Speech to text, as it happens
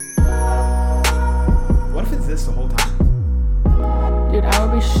this the whole time. Dude, I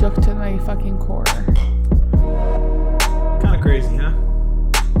would be shook to my fucking core. Kind of crazy, huh?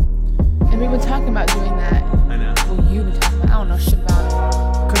 And we've been talking about doing that. I know. Well, you've been talking about I don't know shit about it.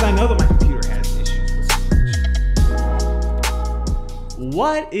 Because I know that my computer has issues with storage.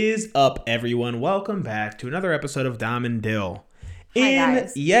 What is up, everyone? Welcome back to another episode of Dom and Dill.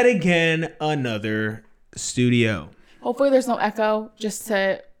 Guys. Yet again, another studio. Hopefully there's no echo. Just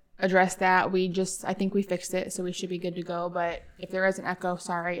to address that, I think we fixed it, so we should be good to go. But if there is an echo,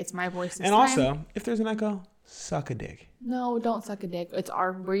 sorry, it's my voice this And time. also, if there's an echo, suck a dick. No, don't suck a dick. It's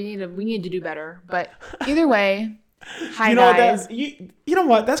we need to do better. But either way, hi You know guys. you know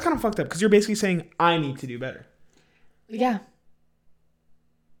what? That's kind of fucked up because you're basically saying I need to do better. Yeah.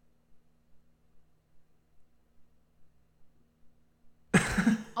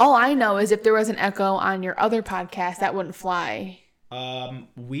 All I know is if there was an echo on your other podcast, that wouldn't fly.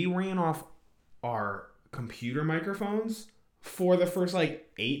 We ran off our computer microphones for the first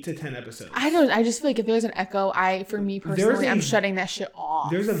 8 to 10 episodes. I just feel like if there's an echo, for me personally, I'm shutting that shit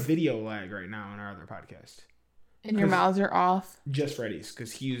off. There's a video lag right now on our other podcast. And your mouths are off. Just Freddy's,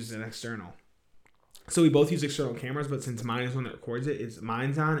 because he uses an external. So we both use external cameras, but since mine is one that records it,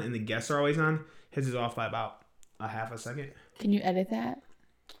 mine's on and the guests are always on. His is off by about a half a second. Can you edit that?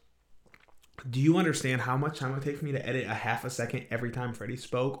 Do you understand how much time it would take for me to edit a half a second every time Freddie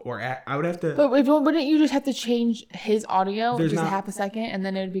spoke? I would have to... But wouldn't you just have to change his audio a half a second and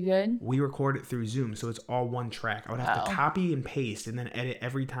then it would be good? We record it through Zoom, so it's all one track. I would have to copy and paste and then edit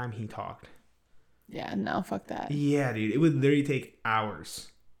every time he talked. Yeah, no, fuck that. Yeah, dude. It would literally take hours.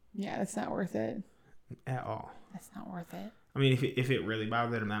 Yeah, that's not worth it. At all. That's not worth it. I mean, if it really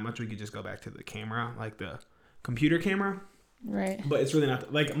bothered him that much, we could just go back to the camera, like the computer camera. Right. But it's really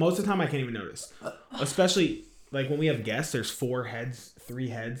not... most of the time, I can't even notice. Especially, when we have guests, there's 4 heads, 3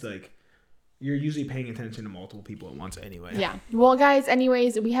 heads. You're usually paying attention to multiple people at once anyway. Yeah. Well, guys,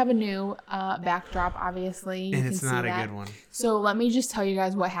 anyways, we have a new backdrop, obviously. And it's not a good one. So let me just tell you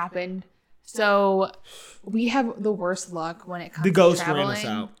guys what happened. So we have the worst luck when it comes to traveling. The ghost ran us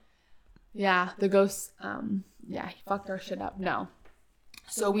out. Yeah, the ghost, he fucked our shit up. No.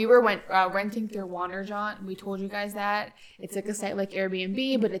 So we were renting through Wanderjaunt. We told you guys that. It's like a site like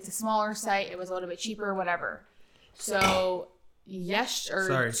Airbnb, but it's a smaller site. It was a little bit cheaper, whatever. So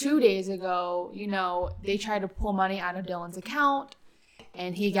 2 days ago, they tried to pull money out of Dylan's account.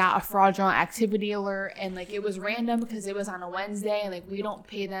 And he got a fraudulent activity alert. And, it was random because it was on a Wednesday. And, we don't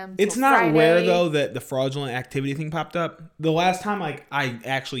pay them till It's not Friday. rare, though, that the fraudulent activity thing popped up. The last time, I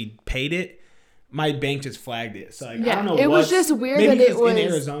actually paid it, my bank just flagged it. So, I don't know. It was just weird maybe that it was in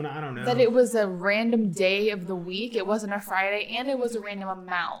Arizona. I don't know. That it was a random day of the week. It wasn't a Friday, and it was a random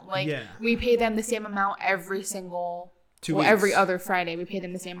amount. We pay them the same amount every single 2 weeks. Every other Friday. We pay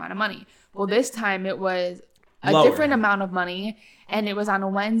them the same amount of money. Well, this time it was a lower. Different amount of money, and it was on a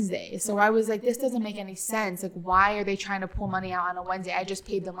Wednesday. So I was like, this doesn't make any sense. Why are they trying to pull money out on a Wednesday? I just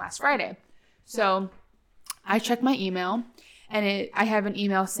paid them last Friday. So I checked my email. And I have an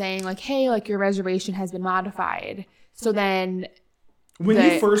email saying hey, your reservation has been modified. So then... When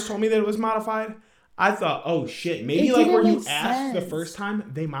you first told me that it was modified, I thought, oh shit, maybe where you asked the first time,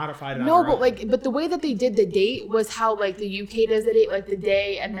 they modified it. No, but the way that they did the date was how the UK does the date, the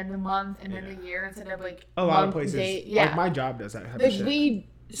day and then the month and then the year instead of a lot of places. Date. Yeah. My job does that type of shit. It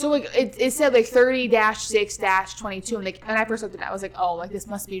said 30-6-22 and I first looked at that, I was like, oh, this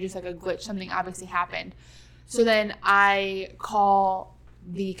must be just a glitch. Something obviously happened. So then I call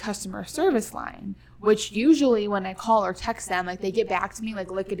the customer service line, which usually when I call or text them, they get back to me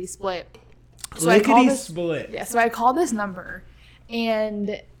lickety split. So split. Yeah. So I call this number,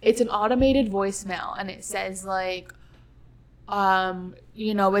 and it's an automated voicemail, and it says it's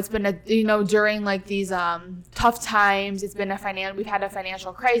been during these tough times, we've had a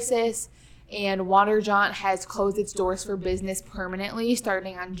financial crisis, and Wanderjaunt has closed its doors for business permanently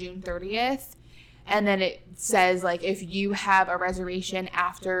starting on June 30th. And then it says, if you have a reservation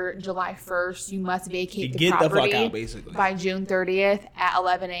after July 1st, you must vacate the property the fuck out, basically. By June 30th at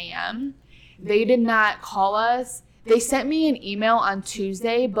 11 a.m. They did not call us. They sent me an email on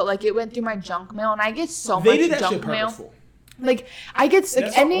Tuesday, but, it went through my junk mail, and I get so much junk mail. Purposeful. I get,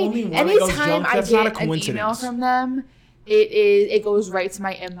 anytime I get an email from them, it goes right to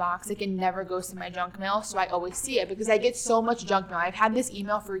my inbox. It never goes to my junk mail, so I always see it because I get so much junk mail. I've had this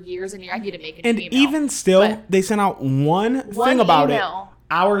email for years and years. I need to make an email. And even still, they sent out one thing about email.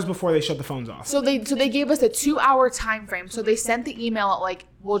 It hours before they shut the phones off. So they gave us a 2-hour time frame. So they sent the email at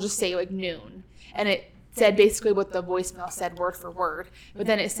we'll just say noon, and it said basically what the voicemail said word for word. But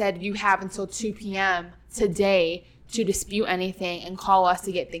then it said you have until 2 p.m. today to dispute anything and call us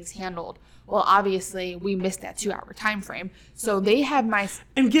to get things handled. Well, obviously, we missed that 2-hour time frame. So they have my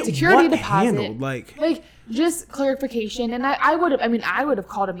security deposit. Handled? Like just clarification. And I would have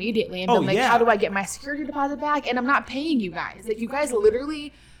called immediately and been like, how do I get my security deposit back? And I'm not paying you guys. Like, you guys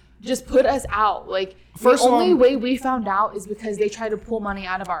literally just put us out. Like, the only way we found out is because they tried to pull money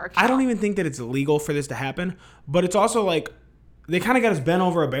out of our account. I don't even think that it's illegal for this to happen, but it's also like, they kind of got us bent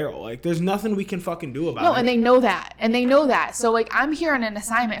over a barrel. Like, there's nothing we can fucking do about it. No, and they know that. So, like, I'm here on an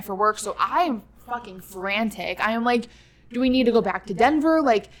assignment for work, so I'm fucking frantic. I am like, do we need to go back to Denver?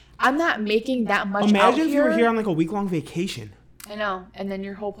 Like, I'm not making that much out here. Imagine if you were here on, like, a week-long vacation. I know. And then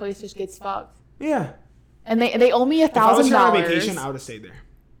your whole place just gets fucked. Yeah. And they owe me $1,000. If I was here on vacation, I would have stayed there.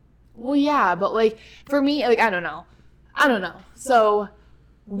 Well, yeah, but, like, for me, like, I don't know. So,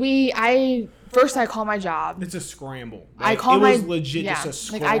 First, I call my job. It's a scramble. Like, it was legit just a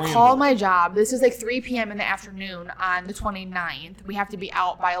scramble. Like, I call my job. This is like 3 p.m. in the afternoon on the 29th. We have to be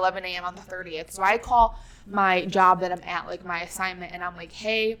out by 11 a.m. on the 30th. So I call my job that I'm at, like my assignment, and I'm like,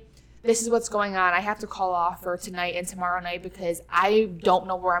 hey, this is what's going on. I have to call off for tonight and tomorrow night because I don't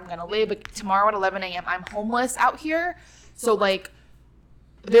know where I'm going to live. But tomorrow at 11 a.m., I'm homeless out here. So, like,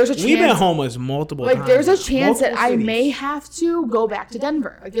 there's a chance. We've been homeless multiple times. Like, there's a chance that I may have to go back to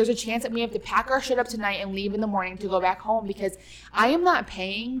Denver. Like, there's a chance that we have to pack our shit up tonight and leave in the morning to go back home because I am not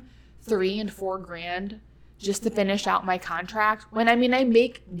paying $3,000 and $4,000 just to finish out my contract. When, I mean, I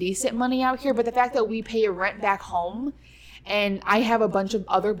make decent money out here, but the fact that we pay a rent back home and I have a bunch of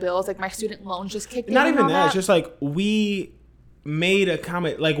other bills, like my student loans just kicked in. Not even that. It's just like we made a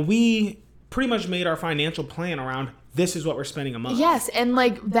comment. Like, we pretty much made our financial plan around this is what we're spending a month. Yes, and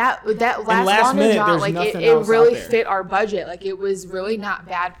like that last minute, job, like it really fit our budget. Like, it was really not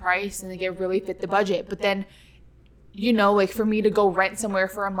bad price, and like it really fit the budget. But then, you know, like for me to go rent somewhere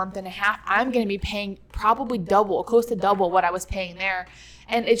for a month and a half, I'm going to be paying probably close to double what I was paying there.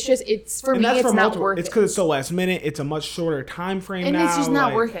 And it's just, it's not worth it. It's because it's so last minute. It's a much shorter time frame and now. It's just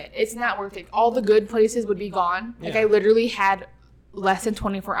not worth it. It's not worth it. All the good places would be gone. Like, I literally had less than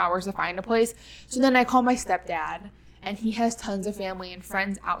 24 hours to find a place. So then I call my stepdad. And he has tons of family and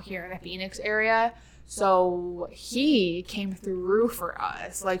friends out here in the Phoenix area. So he came through for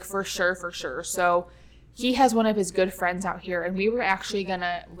us, like, for sure. So he has one of his good friends out here. And we were actually going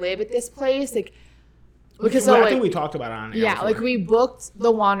to live at this place. Like, because I think we talked about it on air before. Like, we booked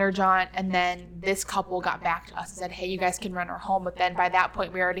the Wander Jaunt. And then this couple got back to us and said, hey, you guys can rent our home. But then by that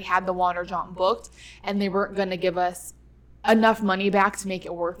point, we already had the Wander Jaunt booked. And they weren't going to give us enough money back to make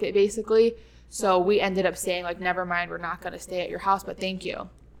it worth it, basically. So we ended up saying, like, never mind, we're not going to stay at your house, but thank you.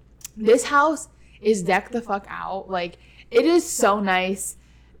 This house is decked the fuck out. Like, it is so nice.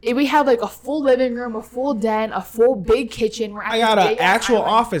 We have, like, a full living room, a full den, a full big kitchen. I got an actual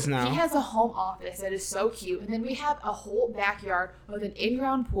office now. He has a home office that is so cute. And then we have a whole backyard with an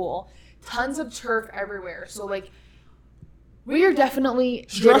in-ground pool, tons of turf everywhere. So, like, we are definitely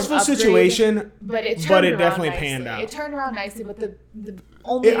stressful situation, but it definitely nicely. Panned out. It turned around nicely, but the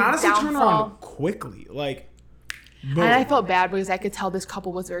only it honestly downfall, turned around quickly. Like, boom. And I felt bad because I could tell this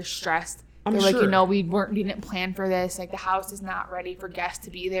couple was very stressed. They're like, you know, we didn't plan for this. Like, the house is not ready for guests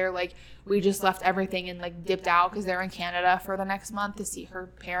to be there. Like, we just left everything and like dipped out because they're in Canada for the next month to see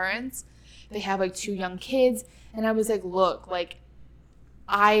her parents. They have like 2 young kids, and I was like, look, like,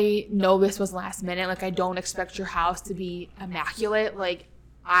 I know this was last minute. Like, I don't expect your house to be immaculate. Like,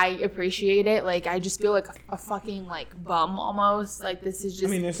 I appreciate it. Like, I just feel like a fucking, like, bum almost. Like, this is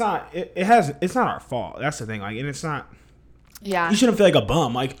just... I mean, it's not... It's not our fault. That's the thing. Like, and it's not... Yeah. You shouldn't feel like a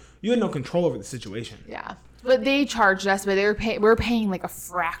bum. Like, you had no control over the situation. Yeah. But they charged us, but we're paying, like, a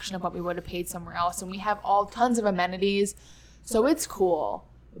fraction of what we would have paid somewhere else. And we have tons of amenities. So it's cool.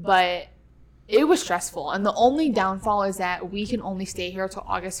 But... it was stressful, and the only downfall is that we can only stay here till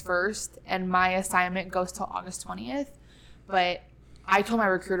August 1st, and my assignment goes till August 20th. But I told my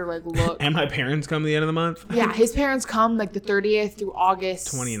recruiter, like, look. And my parents come at the end of the month? Yeah, his parents come, like, the 30th through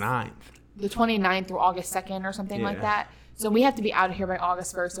August. 29th. The 29th through August 2nd or something like that. So we have to be out of here by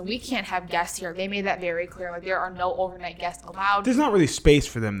August 1st, and we can't have guests here. They made that very clear. Like, there are no overnight guests allowed. There's not really space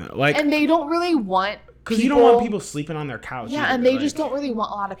for them, though. Like, and they don't really want... because you don't want people sleeping on their couch. Yeah, either, and they just don't really want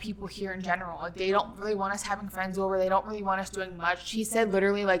a lot of people here in general. Like, they don't really want us having friends over. They don't really want us doing much. He said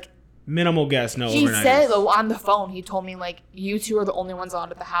literally, like... minimal guests, no he overnight. He said on the phone, he told me, like, you 2 are the only ones allowed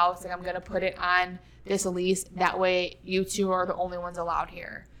at the house. Like, I'm going to put it on this lease. That way, you 2 are the only ones allowed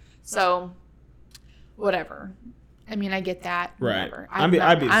here. So, whatever. I mean, I get that. Right. Whatever.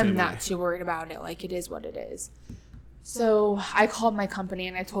 I'm not too worried about it. Like, it is what it is. So I called my company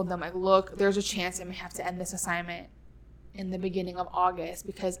and I told them, like, look, there's a chance I may have to end this assignment in the beginning of August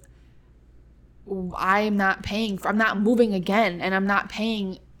because I'm not moving again, and I'm not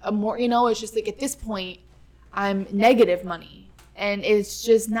paying a more, it's just like at this point I'm negative money, and it's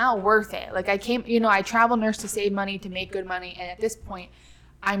just not worth it. Like I travel nurse to save money, to make good money, and at this point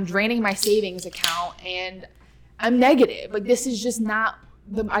I'm draining my savings account and I'm negative. Like, this is just not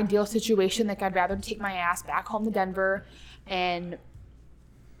the ideal situation. Like, I'd rather take my ass back home to Denver and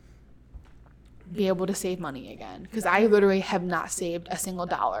be able to save money again, because I literally have not saved a single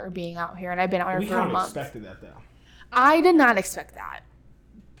dollar being out here, and I've been out here for a month. We kind of expected that, though. I did not expect that.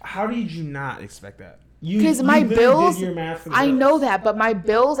 How did you not expect that? Because my bills, did your math for the bills. I know that, but my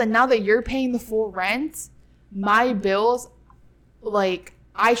bills, and now that you're paying the full rent, my bills, like,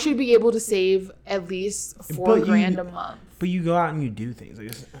 I should be able to save at least $4,000 a month. But you go out and you do things.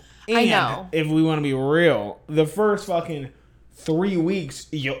 And I know. If we want to be real, the first fucking 3 weeks,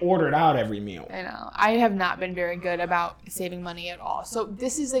 you ordered out every meal. I know. I have not been very good about saving money at all. So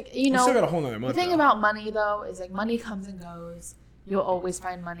this is like, still got a whole nother month. The thing about money, though, is like money comes and goes. You'll always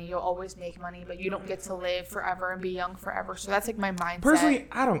find money. You'll always make money, but you don't get to live forever and be young forever. So that's like my mindset. Personally,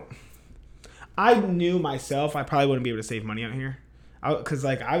 I knew myself I probably wouldn't be able to save money out here. Because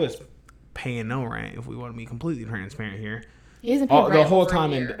I was paying no rent, if we want to be completely transparent here. He hasn't paid rent the whole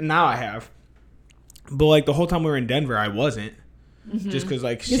time, and now I have. But like the whole time we were in Denver, I wasn't. Mm-hmm. Just because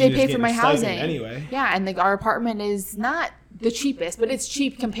they pay for my housing anyway. Yeah, and like our apartment is not the cheapest, but it's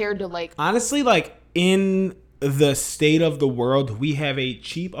cheap compared to like. Honestly, like in the state of the world, we have a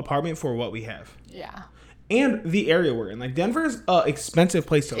cheap apartment for what we have. Yeah. And the area we're in, like Denver's an expensive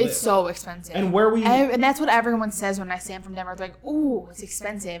place to live. It's so expensive. And and that's what everyone says when I say I'm from Denver. They're like, "Ooh, it's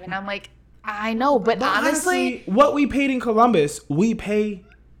expensive," and I'm like, I know, but honestly, what we paid in Columbus, we pay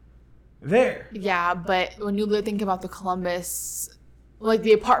there. Yeah, but when you think about the Columbus, like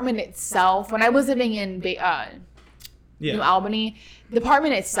the apartment itself, when I was living in New Albany, the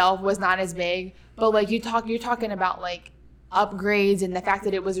apartment itself was not as big, but like you're talking about like upgrades and the fact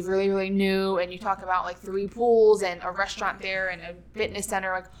that it was really, really new, and you talk about like 3 pools and a restaurant there and a fitness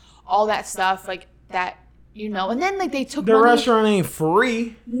center, like all that stuff like that, and then like they took the restaurant ain't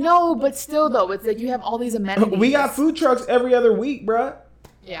free. No, but still though, it's like you have all these amenities. We got food trucks every other week, bruh.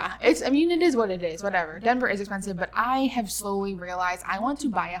 Yeah, it is what it is, whatever. Denver is expensive, but I have slowly realized I want to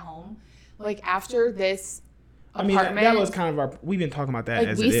buy a home. Like after this apartment. That was kind of we've been talking about that. Like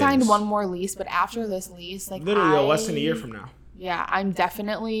as we signed one more lease, but after this lease, like literally less than a year from now. Yeah, we're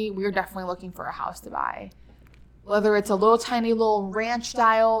definitely looking for a house to buy. Whether it's a little tiny little ranch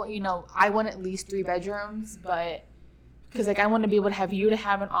style, I want at least 3 bedrooms, but because like I want to be able to have you to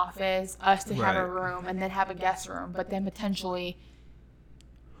have an office, us to have a room, and then have a guest room, but then potentially.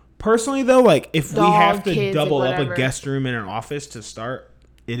 Personally, though, like if we have to double up a guest room and an office to start.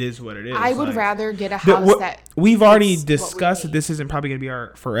 It is what it is. I would rather get a house that we've already discussed that this isn't probably going to be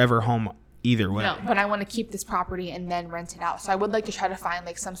our forever home either way. No, but I want to keep this property and then rent it out. So I would like to try to find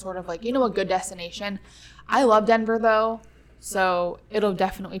like some sort of like, a good destination. I love Denver though. So it'll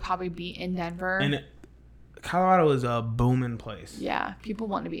definitely probably be in Denver. And Colorado is a booming place. Yeah. People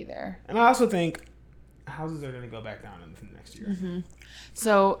want to be there. And I also think houses are going to go back down in the next year. Mm-hmm.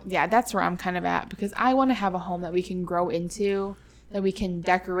 So yeah, that's where I'm kind of at, because I want to have a home that we can grow into, that we can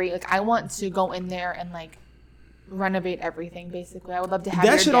decorate. Like I want to go in there and like renovate everything. Basically, I would love to have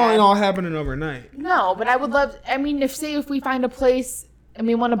that shit ain't all happening overnight. No, but I would love. If we find a place and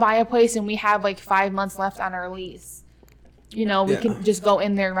we want to buy a place and we have like 5 months left on our lease, we can just go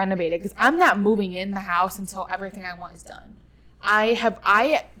in there and renovate it. Because I'm not moving in the house until everything I want is done.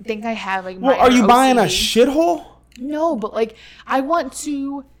 I think I have like. Well, are you buying a shithole? No, but like I want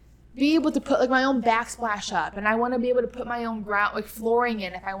to be able to put like my own backsplash up, and I want to be able to put my own ground like flooring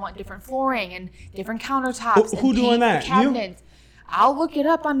in if I want different flooring and different countertops. Who doing that? Cabinets. I'll look it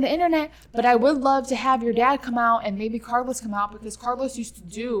up on the internet, but I would love to have your dad come out and maybe Carlos come out, because Carlos used to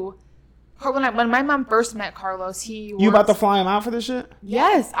do. When my mom first met Carlos, You about to fly him out for this shit?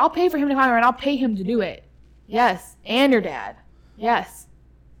 Yes, I'll pay for him to come out, and I'll pay him to do it. Yes, and your dad. Yes.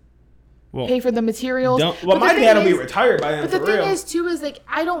 Well, pay for the materials. My dad will be retired by then. But the thing is, too, is like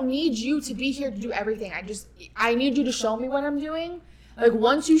I don't need you to be here to do everything. I need you to show me what I'm doing. Like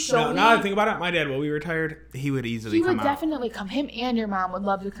once you show me. Now I think about it, my dad will be retired. He would easily come out. He would definitely come. Him and your mom would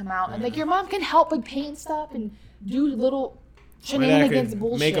love to come out, and like your mom can help like paint stuff and do little shenanigans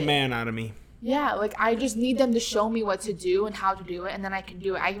bullshit. Make a man out of me. Yeah, like I just need them to show me what to do and how to do it, and then I can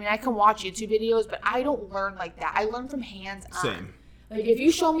do it. I can watch YouTube videos, but I don't learn like that. I learn from hands on. Same. Like if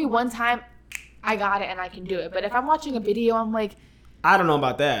you show me one time, I got it and I can do it. But if I'm watching a video, I'm like, I don't know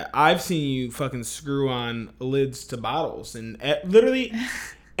about that. I've seen you fucking screw on lids to bottles and literally,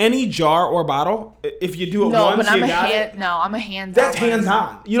 any jar or bottle, if you do it once, I'm you a got it. No, I'm a hands-on. That's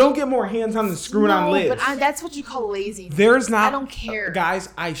hands-on. You don't get more hands-on than screwing on lids. But that's what you call lazy. There's not. I don't care. Guys,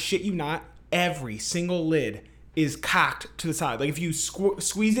 I shit you not, every single lid is cocked to the side. Like, if you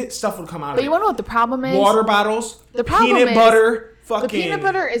squeeze it, stuff would come out of it. But you want to know what the problem is? Water bottles, the problem peanut butter, fucking... The peanut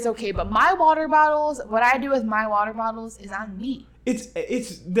butter is okay, but my water bottles, what I do with my water bottles is on me. It's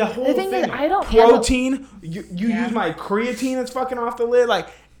the whole thing. Is, I don't protein. You use my creatine that's fucking off the lid. Like,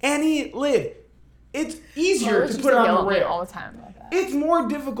 any lid. It's easier to put it on the rail. All the time like that. It's more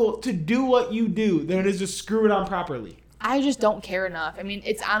difficult to do what you do than it is to screw it on properly. I just don't care enough. I mean,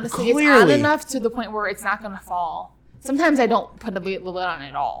 it's honestly, it's on enough to the point where it's not going to fall. Sometimes I don't put the lid on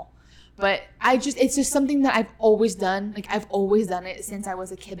at all. But it's just something that I've always done. Like, I've always done it since I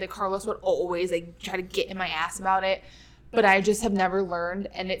was a kid. That Carlos would always, like, try to get in my ass about it. But I just have never learned.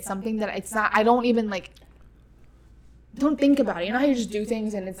 And it's something that it's not, I don't even, like, don't think about it. You know how you just do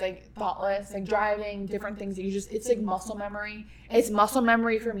things and it's, like, thoughtless? Like, driving, different things. It's, like, muscle memory. It's muscle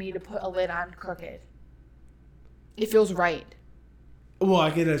memory for me to put a lid on crooked. It feels right. Well,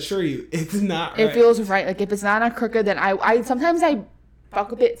 I can assure you, it's not right. It feels right. Like, if it's not on crooked, then I sometimes I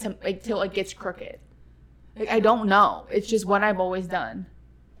fuck with it till it gets crooked. Like, I don't know. It's just what I've always done.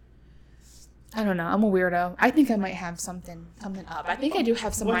 I don't know. I'm a weirdo. I think I might have something up. I think I do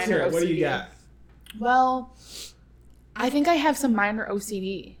have some minor OCD. What do you got? Well, I think I have some minor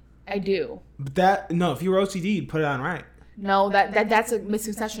OCD. I do. But if you were OCD, you'd put it on right. No, that's a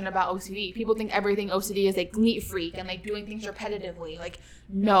misconception about OCD. People think everything OCD is like neat freak and like doing things repetitively. Like,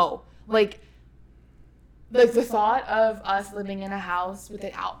 no. Like the thought of us living in a house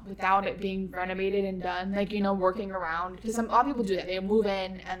without it being renovated and done, like, you know, working around, because a lot of people do that. They move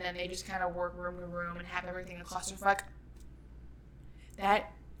in and then they just kind of work room to room and have everything a clusterfuck.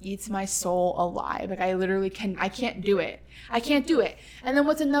 That eats my soul alive. Like, I can't do it. I can't do it. And then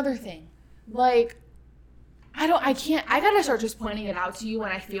what's another thing? Like, I gotta start just pointing it out to you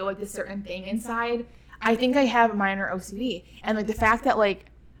when I feel like this certain thing inside. I think I have minor OCD. And, like, the fact that, like,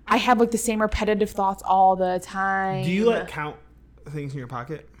 I have, like, the same repetitive thoughts all the time. Do you, like, count things in your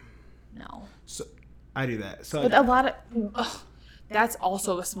pocket? No. So I do that. So, but a lot of... that's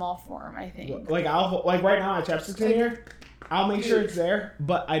also a small form, I think. Like, right now, my chapstick's in here. I'll make sure it's there,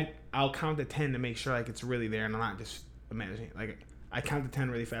 but I'll count to 10 to make sure, like, it's really there, and I'm not just imagining. Like, I count to 10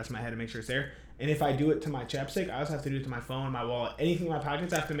 really fast in my head to make sure it's there. And if I do it to my chapstick, I also have to do it to my phone, my wallet, anything in my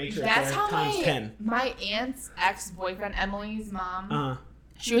pockets. I have to make sure it's there times 10. My aunt's ex-boyfriend, Emily's mom,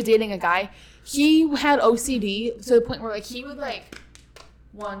 she was dating a guy. He had OCD to the point where, like, he would, like,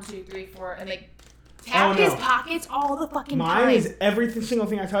 1, 2, 3, 4, and, like, tap his pockets all the fucking time. Mine is every single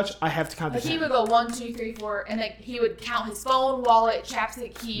thing I touch, I have to count the 10. He would go 1, 2, 3, 4, and, like, he would count his phone, wallet,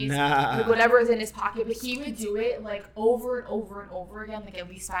 chapstick, keys, like, whatever is in his pocket. But he would do it, like, over and over and over again, like, at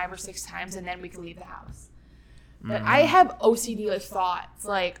least 5 or 6 times, and then we could leave the house. But I have OCD, like, thoughts,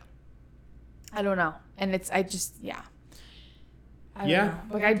 like, I don't know. And I don't know.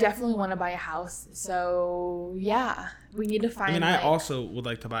 Like, I definitely want to buy a house. So, yeah. We need to find... I mean, I also would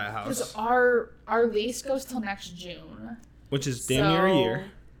like to buy a house. Because our lease goes till next June. Which is damn near a year.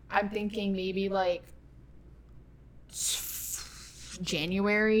 I'm thinking maybe, like,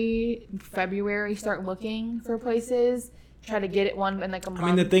 January, February, start looking for places. Try to get it one in, like, a month. I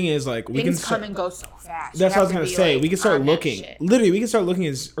mean, the thing is, like, we Things come and go so fast. That's what I was going to say. Like, we can start looking. Literally, we can start looking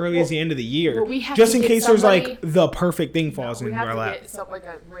as early as the end of the year. Well, just in case there's, like, the perfect thing falls in our lap. We have to get like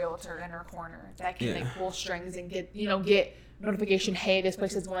a realtor in our corner that can, like, pull strings and get notification, hey, this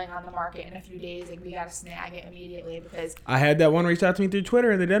place is going on the market in a few days. Like, we got to snag it immediately because... I had that one reach out to me through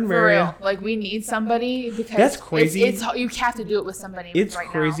Twitter in the Denver area. Real. Like, we need somebody because... That's crazy. You have to do it with somebody It's right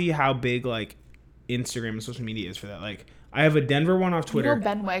crazy now. How big, like, Instagram and social media is for that. Like, I have a Denver one off Twitter. You know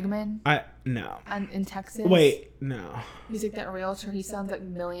Ben Wegman? No. In Texas? Wait, no. He's like that realtor. He sells like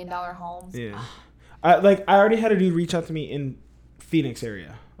 $1 million homes. Yeah. I already had a dude reach out to me in Phoenix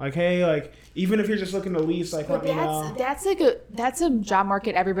area. Like, hey, like, even if you're just looking to lease, like, let me know. That's a job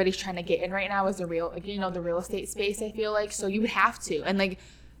market everybody's trying to get in right now is the real estate space, I feel like. So you would have to. And, like,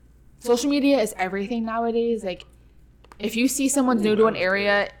 social media is everything nowadays. Like, if you see someone's new to an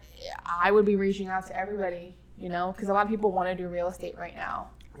area, I would be reaching out to everybody. You know, because a lot of people want to do real estate right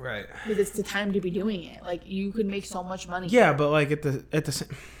now. Right. Because it's the time to be doing it. Like, you could make so much money. Yeah, but, like, at the same,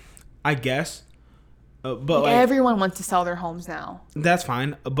 I guess. But like everyone wants to sell their homes now. That's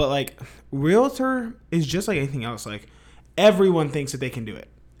fine. But, like, realtor is just like anything else. Like, everyone thinks that they can do it.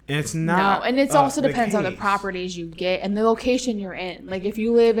 And it's not. No, and it also depends on the properties you get and the location you're in. Like, if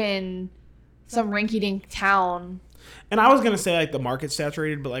you live in some rinky-dink town. And I was going to say, like, the market's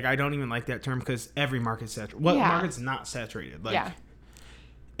saturated, but, like, I don't even like that term because every market's saturated. What market's not saturated? Like,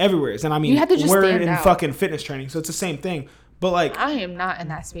 everywhere. And I mean, you have to just we're stand in out. fucking fitness training, so it's the same thing. But like, I am not in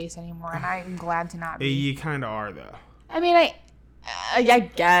that space anymore, and I'm glad to not be. You kind of are though. I mean, I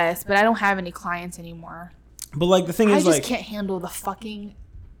guess, but I don't have any clients anymore. But like the thing is, I just like, can't handle the fucking.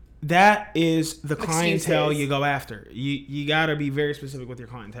 That is the clientele excuses. you go after. You gotta be very specific with your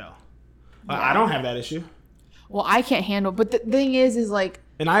clientele. Yeah. I don't have that issue. Well, I can't handle. But the thing is like.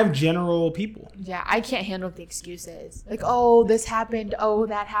 And I have general people. Yeah, I can't handle the excuses. Like, oh, this happened. Oh,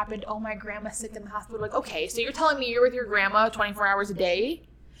 that happened. Oh, my grandma's sick in the hospital. Like, okay, so you're telling me you're with your grandma 24 hours a day?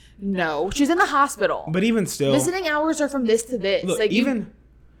 No, she's in the hospital. But even still, visiting hours are from this to this. Look, like,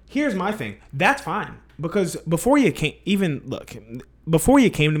 here's my thing. That's fine because before you came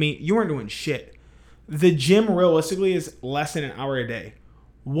to me, you weren't doing shit. The gym realistically is less than an hour a day.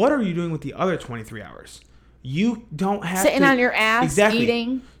 What are you doing with the other 23 hours? You don't have sitting on your ass,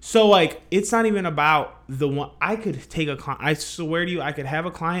 eating. So like, it's not even about the one. I could take a client. I swear to you, I could have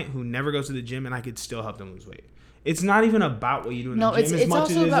a client who never goes to the gym, and I could still help them lose weight. It's not even about what you do in the gym as much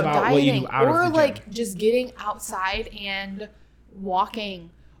as it is about what you do out of the gym. Or like just getting outside and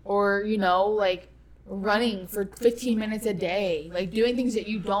walking, or like running for 15 minutes a day, like doing things that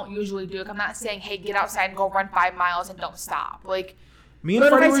you don't usually do. Like, I'm not saying, hey, get outside and go run 5 miles and don't stop. Like. Me and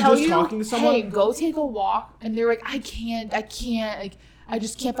Freddie were just talking to someone. Hey, go take a walk. And they're like, I can't. Like, I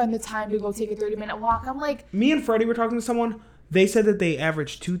just can't find the time to go take a 30-minute walk. I'm like. Me and Freddie were talking to someone. They said that they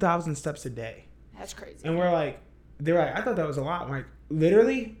average 2,000 steps a day. That's crazy. And we're like, they're like, I thought that was a lot. I'm like,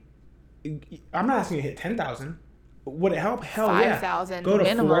 literally, I'm not asking you to hit 10,000. Would it help? Hell 5,000. Yeah. Go to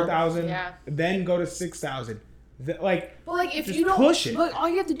minimum. 4,000. Yeah. Then go to 6,000. But like, if you don't push it. Like, all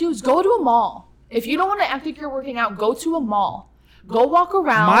you have to do is go to a mall. If you don't want to act like you're working out, go to a mall. Go walk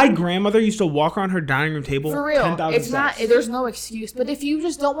around. My grandmother used to walk around her dining room table. For real. 10,000 It's steps. not, there's no excuse. But if you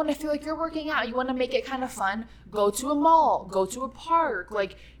just don't want to feel like you're working out, you want to make it kind of fun, go to a mall, go to a park.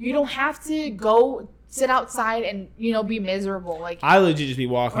 Like, you don't have to go sit outside and, be miserable. Like, I legit just be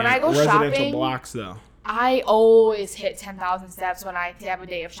walking when I go residential shopping, blocks though. I always hit 10,000 steps when I have a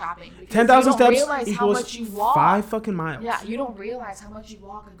day of shopping. 10,000 steps realize how equals much you walk. 5 fucking miles. Yeah, you don't realize how much you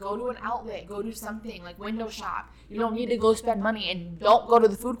walk. Like, go to an outlet, go do something, like window shop. You don't need to go spend money, and don't go to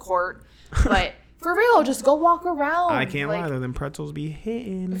the food court. But for real, just go walk around. I can't lie though, them pretzels be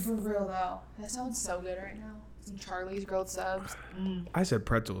hitting. For real though, that sounds so good right now. Some Charlie's grilled subs. I said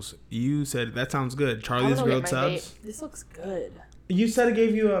pretzels. You said that sounds good. I'm Charlie's gonna grilled get my subs. vape. This looks good. You said it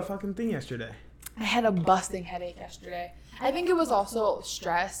gave you a fucking thing yesterday. I had a busting headache yesterday. I think it was also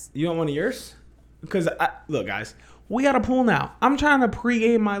stress. You want one of yours? Because, look, guys, we got a pool now. I'm trying to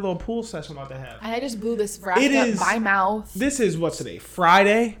pregame my little pool session I'm about to have. And I just blew this rack up my mouth. This is, what's today?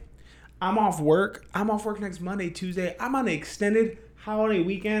 Friday. I'm off work. I'm off work next Monday, Tuesday. I'm on an extended holiday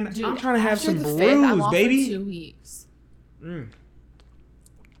weekend. Dude, I'm trying to have some the 5th, brews, I'm off baby. For 2 weeks.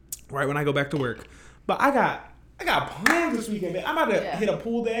 Right when I go back to work. But I got plans this weekend, man. I'm about to hit a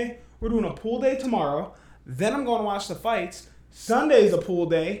pool day. We're doing a pool day tomorrow. Then I'm going to watch the fights. Sunday's a pool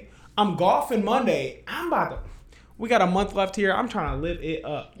day. I'm golfing Monday. We got a month left here. I'm trying to live it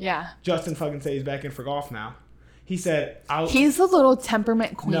up. Yeah. Justin fucking says he's back in for golf now. He said, he's the little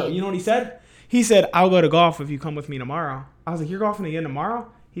temperament queen. No, you know what he said? He said, I'll go to golf if you come with me tomorrow. I was like, you're golfing again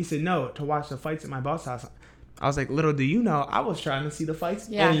tomorrow? He said, no, to watch the fights at my boss house. I was like, little do you know, I was trying to see the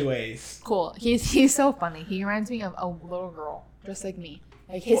fights anyways. Cool. He's so funny. He reminds me of a little girl, just like me.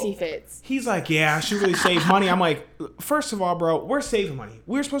 Like hissy fits. He's like, yeah, I should really save money. I'm like, first of all, bro, we're saving money.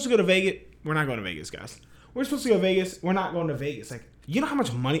 We're supposed to go to Vegas. We're not going to Vegas, guys. We're supposed to go to Vegas. We're not going to Vegas. Like, you know how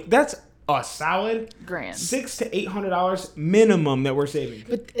much money? That's a solid grand. $600 to $800 minimum that we're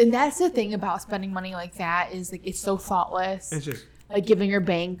saving. And that's the thing about spending money like that is like it's so thoughtless. It's just like giving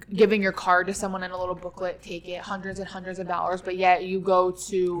your card to someone in a little booklet, take it, hundreds and hundreds of dollars, but yet you go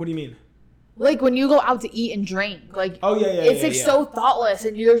to. What do you mean? Like when you go out to eat and drink, like it's so thoughtless,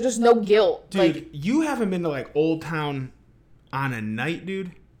 and there's just no guilt. Dude, like, you haven't been to like Old Town on a night,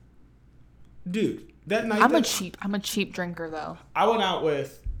 dude. Dude, that night. I'm a cheap drinker though. I went out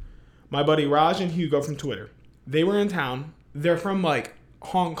with my buddy Raj and Hugo from Twitter. They were in town. They're from like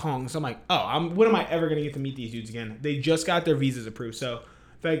Hong Kong, so I'm like, when am I ever gonna get to meet these dudes again? They just got their visas approved, so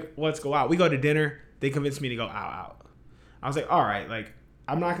like, let's go out. We go to dinner. They convinced me to go out. I was like, all right, like.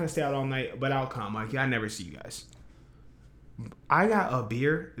 I'm not going to stay out all night, but I'll come. Like, I never see you guys. I got a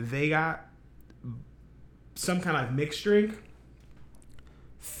beer. They got some kind of mixed drink.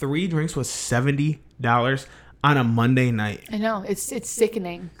 3 drinks was $70 on a Monday night. I know. It's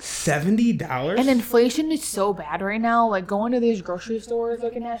sickening. $70? And inflation is so bad right now. Like, going to these grocery stores,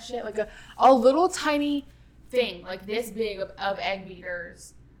 looking at shit. Like, a little tiny thing, like this big of egg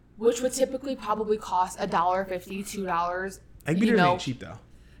beaters, which would typically probably cost $1.50, $2. Egg beaters ain't cheap though.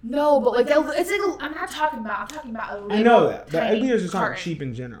 No, but like that, it's like I'm talking about a I know that. The egg beaters are not cheap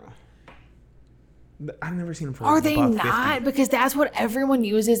in general. I've never seen them for. Are they not? Because that's what everyone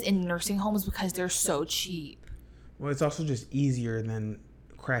uses in nursing homes because they're so cheap. Well, it's also just easier than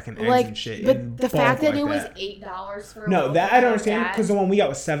cracking eggs and shit. But the fact that it was $8 for that I don't understand because the one we got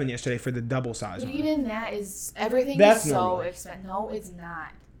was $7 yesterday for the double size. But even that is everything is so expensive. No, it's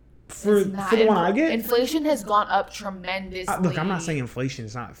not. For the one I get, inflation has gone up tremendously. Look, I'm not saying inflation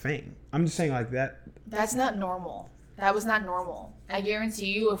is not a thing. I'm just saying like that. That's not normal. That was not normal. I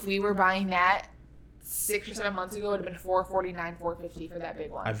guarantee you, if we were buying that 6 or 7 months ago, it would have been $4.49, $4.50 for that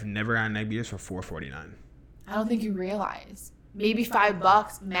big one. I've never gotten egg beaters for $4.49. I don't think you realize. Maybe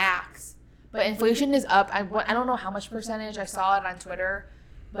 $5 max. But inflation is up. I don't know how much percentage. I saw it on Twitter,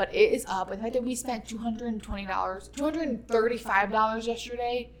 but it is up. The fact that we spent $220, $235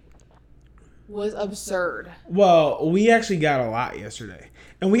 yesterday was absurd. Well, we actually got a lot yesterday.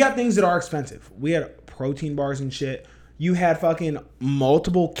 And we got things that are expensive. We had protein bars and shit. You had fucking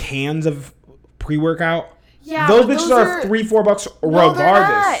multiple cans of pre-workout. Yeah, those bitches are $3-4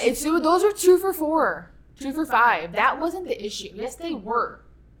 regardless. Those are 2 for $4, 2 for $5. That wasn't the issue. Yes, they were.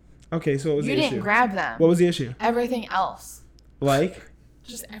 Okay, so what was the issue? You didn't grab them. What was the issue? Everything else. Like?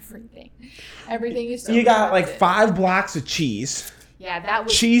 Just everything. Everything is so You got like 5 blocks of cheese. Yeah, that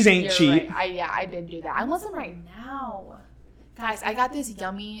was... Cheese ain't cheap. Right. I did do that. I wasn't right now. Guys, I got this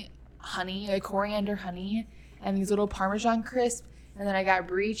yummy honey, like coriander honey, and these little Parmesan crisps. And then I got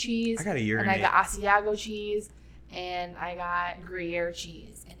brie cheese. I got a urinate. And I got Asiago cheese. And I got Gruyere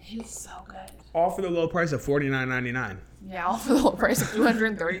cheese. And it is so good. All for the low price of $49.99. Yeah, all for the low price of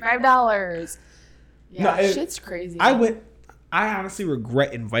 $235. Yeah, no, shit's crazy. I honestly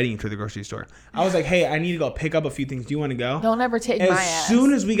regret inviting you to the grocery store. I was like, hey, I need to go pick up a few things. Do you want to go? Don't ever take my ass. As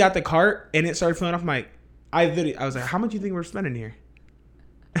soon as we got the cart and it started filling off, I was like, how much do you think we're spending here?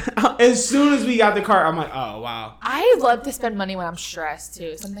 As soon as we got the cart, I'm like, oh, wow. I love to spend money when I'm stressed,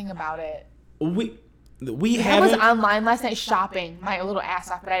 too. Something about it. I was online last night shopping my little ass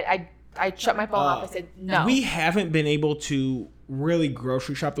off, but I shut my phone off. I said, no. We haven't been able to really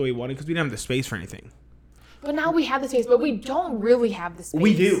grocery shop the way we wanted because we didn't have the space for anything. But now we have the space, but we don't really have the space.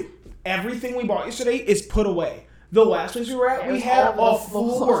 We do. Everything we bought yesterday is put away. The last place we were at, we had a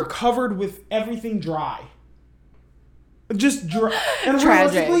floor covered with everything dry. Just dry. And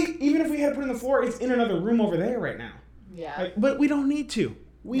realistically, even if we had to put it in the floor, it's in another room over there right now. Yeah. But we don't need to.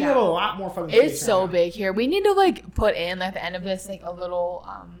 We have a lot more fucking space. It's so big here. We need to put in at the end of this a little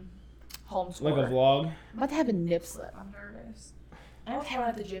home tour. Like a vlog? I'm about to have a nip slip. I'm nervous. I don't have one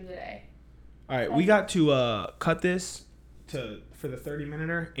at the gym today. All right, we got to cut this for the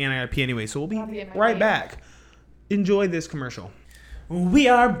 30-minute, and I got to pee anyway, so we'll be right back. Enjoy this commercial. We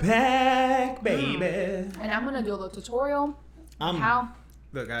are back, baby. And I'm going to do a little tutorial on how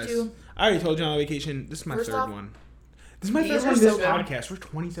look, guys, I already told you on vacation. This is my third one. This is my third one of this podcast. We're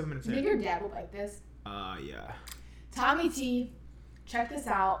 27 minutes in. You think your dad would like this? Yeah. Tommy T, check this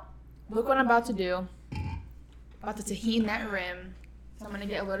out. Look what I'm about to do. About to tahini that rim. So I'm going to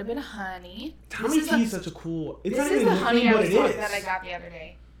get a little bit of honey. Tommy T is such a cool... This is the honey that I got the other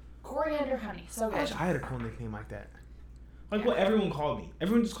day. Coriander honey. So good. I wish I had a cool nickname like that. Like what everyone called me.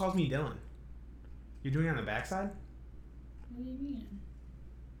 Everyone just calls me Dylan. You're doing it on the backside? What do you mean?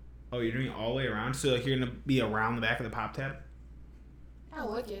 Oh, you're doing it all the way around? So you're going to be around the back of the pop tab? I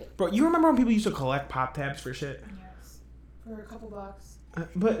like it. Bro, you remember when people used to collect pop tabs for shit? Yes. For a couple bucks.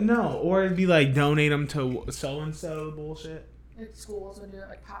 But no. Or it'd be like donate them to so-and-so bullshit. Like schools would do it,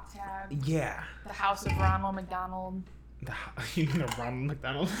 like pop tab. Yeah. The House of Ronald McDonald. You mean a Ronald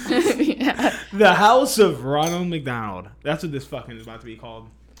McDonald? Yeah. The House of Ronald McDonald. That's what this fucking is about to be called.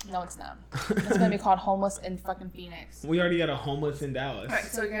 No, it's not. It's going to be called Homeless in fucking Phoenix. We already got a homeless in Dallas. Alright,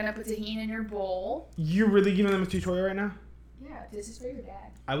 so you're going to put tahini in your bowl. You're really giving them a tutorial right now? Yeah, this is for your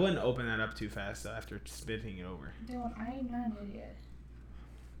dad. I wouldn't open that up too fast, though, after spitting it over. Dylan, I am not an idiot.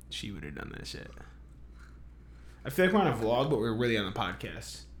 She would have done that shit. I feel like we're on a vlog, but we're really on a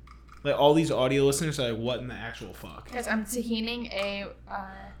podcast. Like, all these audio listeners are like, what in the actual fuck? Because I'm tahiniing a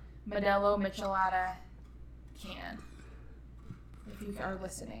Modelo Michelada can. If you are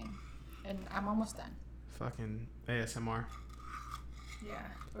listening. And I'm almost done. Fucking ASMR. Yeah,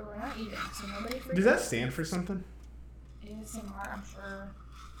 but we're not eating, so nobody freaks out. Does that stand for something? ASMR, I'm sure.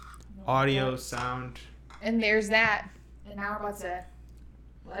 Audio, sound. And there's that. And now we're about to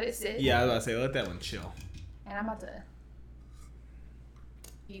let it sit. Yeah, I was about to say, let that one chill. And I'm about to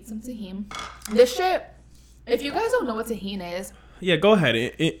eat some tahini. This shit, if you guys don't know what tahini is. Yeah, go ahead.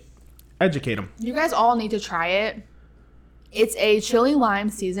 Educate them. You guys all need to try it. It's a chili lime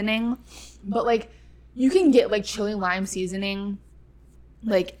seasoning. But, you can get, chili lime seasoning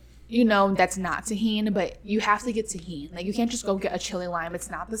like, you know, that's not tahini, but you have to get tahini. Like, you can't just go get a chili lime. It's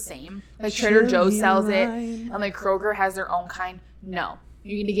not the same. Like, Trader Joe's sells it, and, like, Kroger has their own kind. No.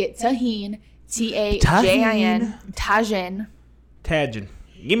 You need to get tahini, Tajin. Tajin.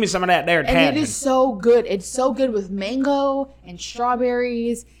 Give me some of that there, Tajin. And it is so good. It's so good with mango and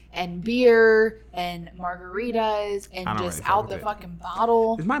strawberries and beer and margaritas and just out the fucking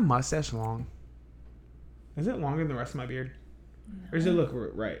bottle. Is my mustache long? Is it longer than the rest of my beard? No. Or does it look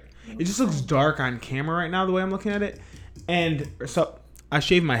right? It just looks dark on camera right now the way I'm looking at it. And so I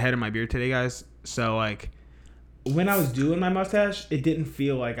shaved my head and my beard today, guys. So, like, when I was doing my mustache, it didn't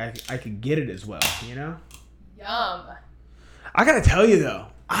feel like I could get it as well, you know? Yum. I gotta tell you, though,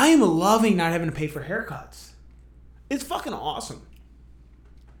 I am loving not having to pay for haircuts. It's fucking awesome.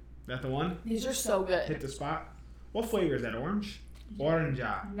 That the one? These are so good. Hit the spot. What flavor is that? Orange?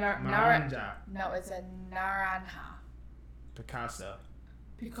 Oranja. Naranja. No, it's a naranja. Picasso.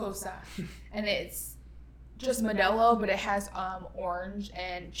 And it's just Modelo, but it has orange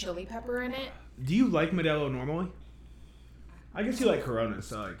and chili pepper in it. Do you like Modelo normally? I guess you like Corona,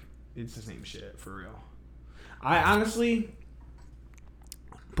 so like it's the same shit for real. I honestly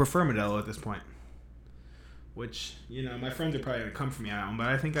prefer Modelo at this point. Which, you know, my friends are probably gonna come for me on that one, but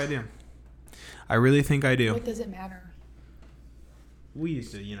I think I do. I really think I do. What does it matter? We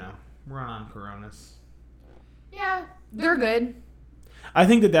used to, you know, run on Coronas. Yeah, they're good. I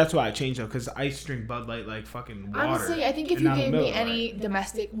think that's why I changed though, because I used to drink Bud Light like fucking water. Honestly, I think if you gave me any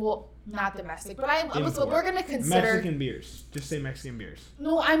domestic, well, not domestic, but we're gonna consider Mexican beers. Just say Mexican beers.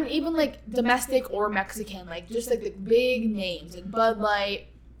 No, I'm even like domestic or Mexican, like just like the big names, like Bud Light,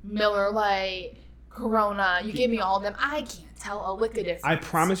 Miller Lite, Corona. You give me all of them, I can't tell a lick of difference. I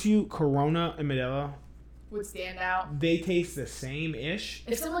promise you, Corona and Modelo would stand out. They taste the same-ish.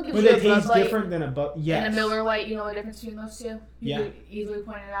 If someone gives you a Bud Light, but they taste different than a Bud. Yes. And a Miller Lite, you know the difference between those two? You could easily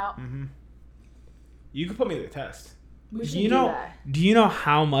point it out. Mm-hmm. You could put me to the test. We should do that. Do you know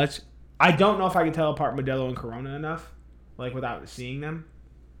how much? I don't know if I can tell apart Modelo and Corona enough, like without seeing them.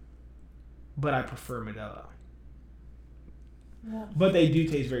 But I prefer Modelo. Yeah. But they do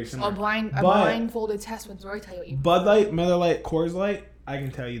taste very similar. A blindfolded test would really tell you what you Bud Light, Miller Lite, Coors Light, I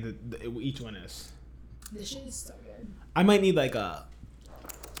can tell you that each one is. This shit is so good. I might need like a,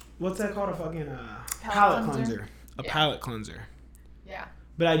 what's that called? A fucking palate cleanser. A palate cleanser. Yeah.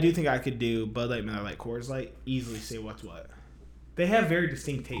 But I do think I could do Bud Light, Miller Lite, Coors Light, easily say what's what. They have very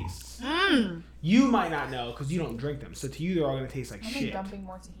distinct tastes. You might not know because you don't drink them. So to you, they're all going to taste like shit. I'm dumping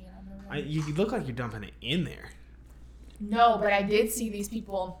more tahini. You look like you're dumping it in there. No, but I did see these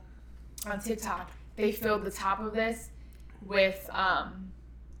people on TikTok. They filled the top of this with,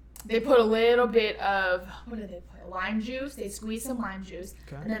 they put a little bit of, what did they put? Lime juice. They squeezed some lime juice.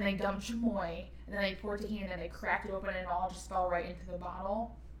 Okay. And then they dumped chamoy. And then they poured tahini and then they cracked it open and it all just fell right into the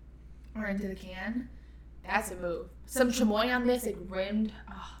bottle. Or into the can. That's a move. Some chamoy on this, like rimmed.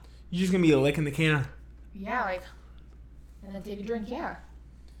 Oh. You're just going to be licking the can? Yeah, like, and then take a drink, yeah.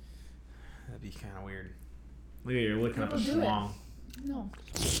 That'd be kind of weird. Look at you're licking up a schlong. No.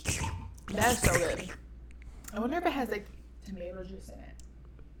 That's so good. I wonder if it has, like, tomato juice in it.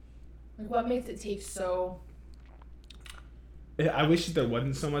 Like, what makes it taste so... I wish there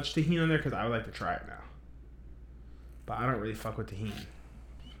wasn't so much tahini on there because I would like to try it now. But I don't really fuck with tahini.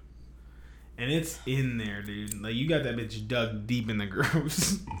 And it's in there, dude. Like, you got that bitch dug deep in the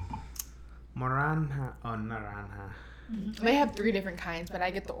grooves. Naranja. Oh, naranja. Mm-hmm. They have 3 different kinds, but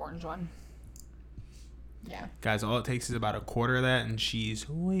I get the orange one. Yeah. Guys, all it takes is about a quarter of that, and she's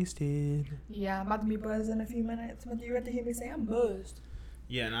wasted. Yeah, I'm about to be buzzed in a few minutes, but you have to hear me say I'm buzzed.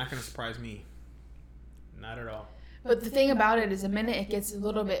 Yeah, not going to surprise me. Not at all. But the thing about it is the minute it gets a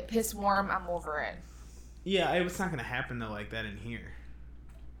little bit piss warm, I'm over it. Yeah, it's not going to happen, though, like that in here.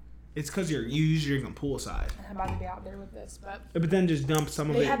 It's because you're usually drinking poolside. I'm about to be out there with this, but then just dump some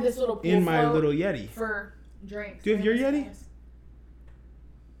of it have this little pool in my little Yeti. For drinks. Do you have your Yeti? Nice.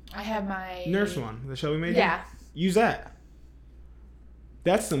 I have my... Nurse one. The show we made? Yeah. Use that.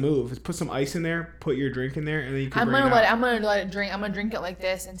 That's the move. Is put some ice in there, put your drink in there, and then you can I'm gonna let it drink. I'm going to drink it like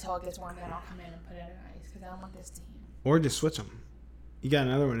this until it gets warm, then I'll come in and put it in ice because I don't want this to heat. Or just switch them. You got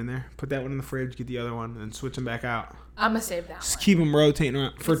another one in there. Put that one in the fridge, get the other one, and switch them back out. I'm going to save that Just keep them rotating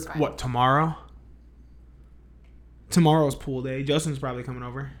around. For what, tomorrow? Tomorrow's pool day. Justin's probably coming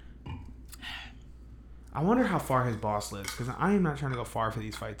over. I wonder how far his boss lives, because I am not trying to go far for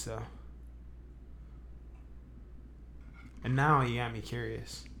these fights, though. And now you got me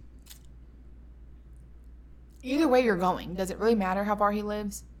curious. Either way you're going, does it really matter how far he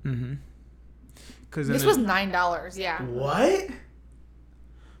lives? Mm-hmm. This was $9, yeah. What?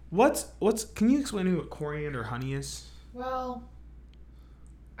 What's? Can you explain to me what coriander honey is? Well,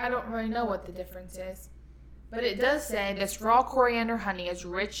 I don't really know what the difference is. But it does say this raw coriander honey is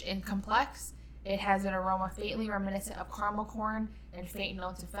rich and complex. It has an aroma faintly reminiscent of caramel corn and faint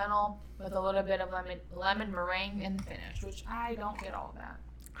notes of fennel with a little bit of lemon meringue in the finish, which I don't get all of that.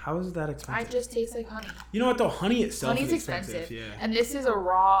 How is that expensive? I just taste like honey. You know what though? Honey itself Honey's is expensive. Yeah. And this is a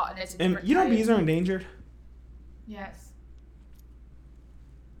raw, and it's a different you know type. bees are endangered? Yes.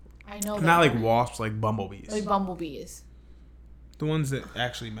 I know that. Not like wasps, like bumblebees. Like bumblebees. The ones that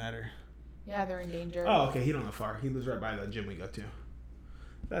actually matter. Yeah, they're endangered. Oh, okay. He don't live far. He lives right by the gym we go to.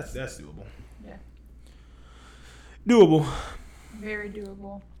 That's doable. Yeah. Doable. Very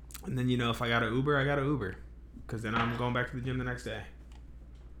doable. And then, if I got an Uber, I got an Uber. Because then I'm going back to the gym the next day.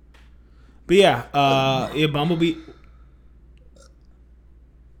 But yeah, Bumblebee.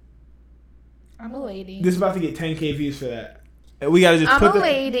 I'm a lady. This is about to get 10K views for that. We got to just put I'm a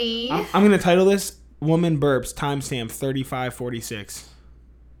lady. I'm going to title this Woman Burps Timestamp 3546.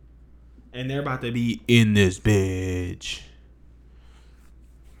 And they're about to be in this bitch.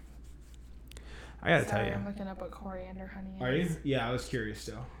 I gotta tell you. I'm looking up what coriander honey is. Are you? Yeah, I was curious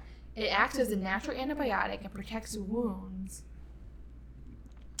still. It acts as a natural antibiotic and protects wounds.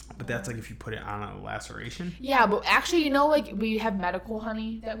 But that's like if you put it on a laceration? Yeah, but actually, we have medical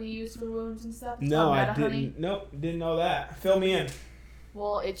honey that we use for wounds and stuff. No, I didn't. Honey. Nope, didn't know that. Fill me in.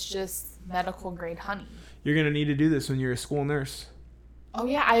 Well, it's just medical grade honey. You're going to need to do this when you're a school nurse. Oh,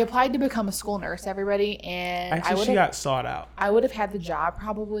 yeah. I applied to become a school nurse, everybody. And actually, she got sought out. I would have had the job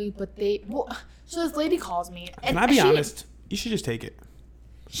probably, but so this lady calls me. Can I be honest? You should just take it.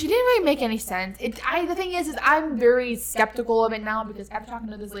 She didn't really make any sense. The thing is I'm very skeptical of it now because after talking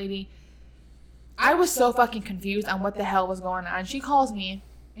to this lady, I was so fucking confused on what the hell was going on. She calls me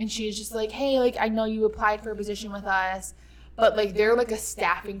and she's just like, hey, I know you applied for a position with us, but they're a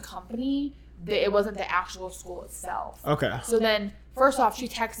staffing company. It wasn't the actual school itself. Okay. So then, first off, she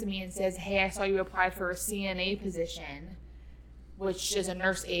texted me and says, hey, I saw you applied for a CNA position, which is a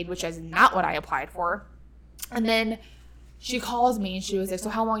nurse aide, which is not what I applied for. And then she calls me and she was like, so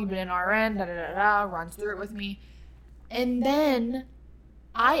how long you been in RN? Runs through it with me. And then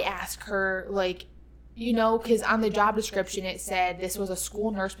I ask her, because on the job description it said this was a school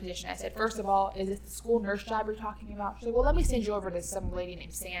nurse position. I said, first of all, is this the school nurse job you're talking about? She's like, well, let me send you over to some lady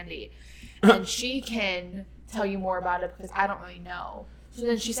named Sandy. And she can tell you more about it because I don't really know. So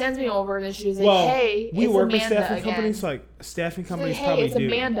then she sends me over and then she was like, hey, we it's work Amanda with staffing again. Companies, staffing companies like, hey, probably it's do.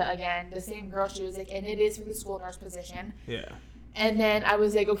 Amanda again, the same girl. She was like, and it is for the school nurse position. Yeah. And then I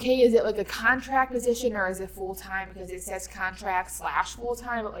was like, okay, is it a contract position or is it full-time? Because it says contract /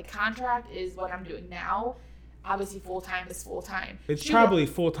 full-time, but contract is what I'm doing now. Obviously full-time is full-time. It's probably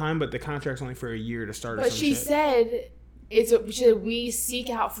full-time, but the contract's only for a year to start. But she said, we seek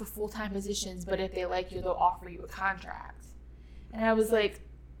out for full-time positions, but if they like you, they'll offer you a contract. And I was like,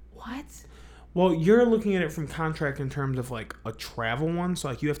 what? Well, you're looking at it from contract in terms of a travel one,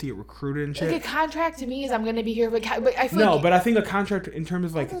 so you have to get recruited and shit. A contract to me is I'm gonna be here, but I feel no, but I think a contract in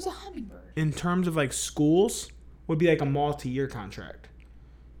terms of there's a hummingbird. In terms of schools would be a multi-year contract.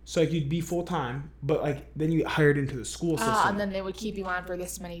 So you'd be full time, but then you get hired into the school system. And then they would keep you on for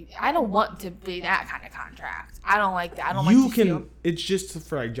this many. I don't want to be that kind of contract. I don't like that. I don't you like to can. It's just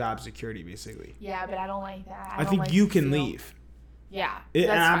for job security, basically. Yeah, but I don't like that. I think you can leave. Yeah, and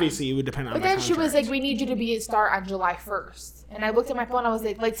obviously it would depend on. But then she was like, "We need you to start on July 1st," and I looked at my phone. I was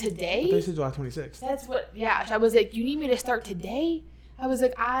like today? But they said July 26th. That's what. Yeah, I was like, "You need me to start today?" I was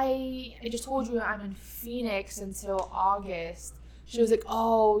like, "I just told you I'm in Phoenix until August." She was like,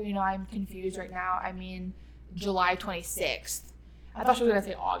 "Oh, I'm confused right now. I mean, July 26th." I thought she was gonna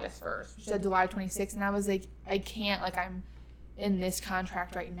say August 1st. She said July 26th, and I was like, "I can't. I'm in this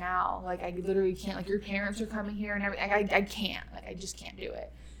contract right now. I literally can't. Your parents are coming here and everything. I can't. I just can't do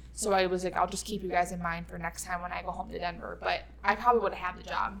it." So I was like, I'll just keep you guys in mind for next time when I go home to Denver. But I probably would have had the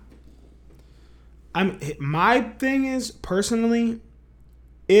job. My thing is, personally,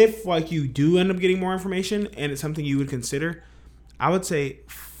 if you do end up getting more information and it's something you would consider, I would say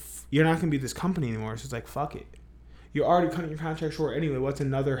you're not gonna be this company anymore. So it's fuck it. You're already cutting your contract short anyway. What's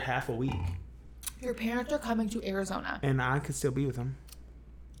another half a week? Your parents are coming to Arizona. And I could still be with them.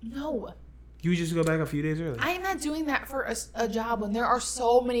 No. You just go back a few days early. I am not doing that for a job when there are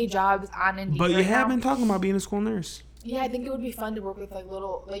so many jobs on Indeed. But you have been talking about being a school nurse. Yeah, I think it would be fun to work with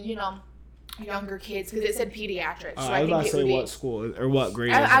little, younger kids because it said pediatrics. So I was about to say what school or what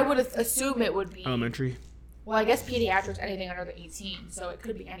grade. I would assume it would be elementary. Well, I guess pediatrics, anything under the 18, so it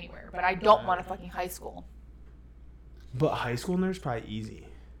could be anywhere. But I don't want a fucking high school. But high school nurse probably easy.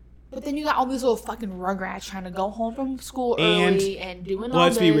 But then you got all these little fucking rugrats trying to go home from school early and doing all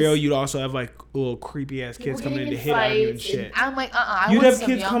this. Let's be real, you'd also have like little creepy ass kids coming in to hit on you and shit. I'm like, you'd have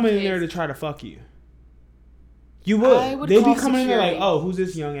kids coming in there to try to fuck you. You would. They'd be coming in there like, oh, who's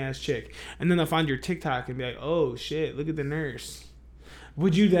this young ass chick? And then they'll find your TikTok and be like, oh shit, look at the nurse.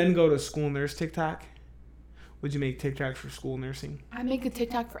 Would you then go to school nurse TikTok? Would you make TikToks for school nursing? I make a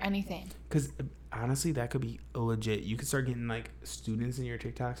TikTok for anything. Because honestly, that could be legit. You could start getting like students in your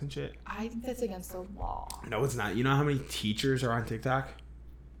TikToks and shit. I think that's against the law. No, it's not. You know how many teachers are on TikTok?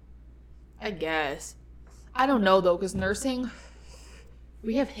 I guess. I don't know though, because nursing,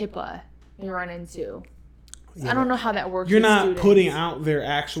 we have HIPAA we run into. Yeah, I don't know how that works. You're not students. Putting out their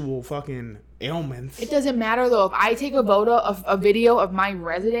actual fucking ailments. It doesn't matter though. If I take a video of my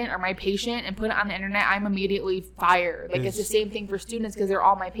resident or my patient and put it on the internet, I'm immediately fired. Like it's the same thing for students because they're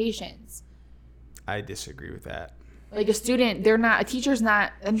all my patients. I disagree with that. Like a teacher's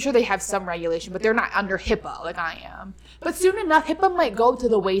not, I'm sure they have some regulation, but they're not under HIPAA like I am. But soon enough, HIPAA might go to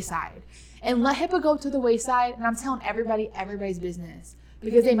the wayside. And let HIPAA go to the wayside, and I'm telling everybody's business.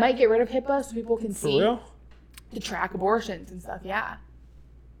 Because they might get rid of HIPAA so people can see. For real? To track abortions and stuff, yeah.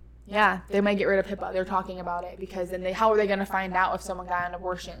 Yeah, they might get rid of HIPAA. They're talking about it because then how are they going to find out if someone got an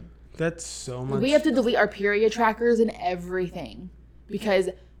abortion? That's so much. We have to delete our period trackers and everything because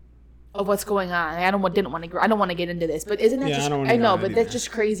of what's going on. I don't want to get into this, but isn't that I know, but that's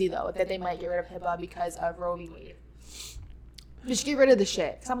just crazy though that they might get rid of HIPAA because of Roe v. Wade. Just get rid of the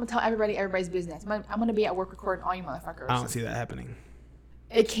shit. Because I'm going to tell everybody's business. I'm going to be at work recording all you motherfuckers. I don't see that happening.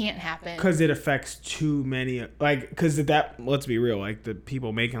 It can't happen. Because it affects too many. Like, because let's be real. Like, the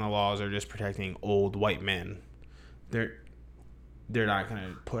people making the laws are just protecting old white men. They're not going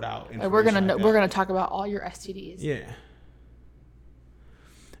to put out information we're gonna talk about all your STDs. Yeah.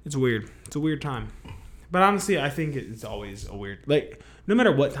 It's weird. It's a weird time. But honestly, I think it's always a weird... Like, no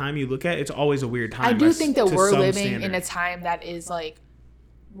matter what time you look at, it's always a weird time. I do think that we're living in a time that is, like,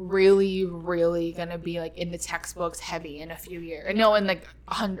 really, really gonna be like in the textbooks heavy in a few years. No, in like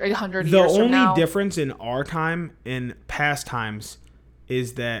 100 years from now. The only difference in our time and past times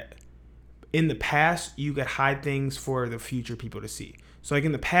is that in the past you could hide things for the future people to see. So like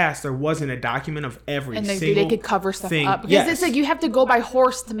in the past there wasn't a document of every single thing. And they could cover stuff up because it's like you have to go by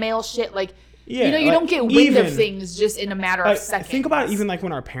horse to mail shit. Like you don't get wind of things just in a matter of seconds. Think about it, even like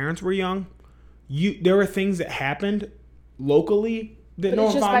when our parents were young, there were things that happened locally that no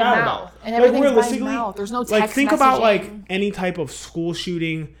one found out about. And everything's by mouth. There's no text think messaging. About like any type of school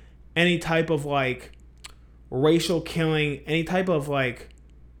shooting, any type of like racial killing, any type of like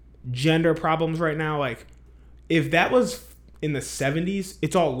gender problems right now. Like if that was in the 70s,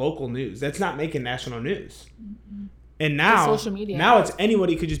 it's all local news. That's not making national news. Mm-hmm. And now, social media. Now it's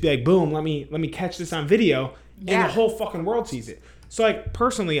anybody could just be like, boom, let me catch this on video, and the whole fucking world sees it. So like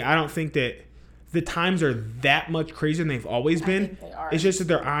personally, I don't think that the times are that much crazier than they've always been. I think they are. It's just that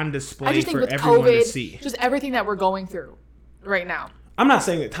they're on display for everyone to see. Just everything that we're going through right now. I'm not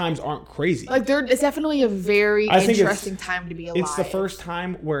saying that times aren't crazy. Like it's definitely a very interesting time to be alive. It's the first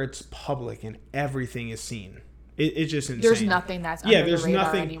time where it's public and everything is seen. It's just insane. There's nothing that's under the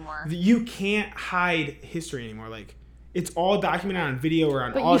radar anymore. You can't hide history anymore. Like it's all documented on video or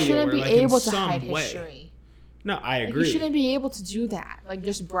on audio. But you shouldn't be able to hide history. No, I agree. You shouldn't be able to do that. Like,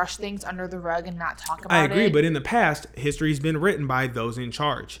 just brush things under the rug and not talk about it. I agree, but in the past, history's been written by those in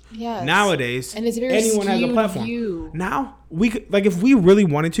charge. Yes. Nowadays, and it's very anyone has a platform. View. Now, we could, like, if we really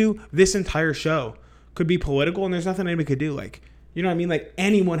wanted to, this entire show could be political, and there's nothing anybody could do. Like, you know what I mean? Like,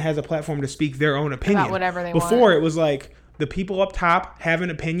 anyone has a platform to speak their own opinion. About whatever they want. Before, it was like, the people up top have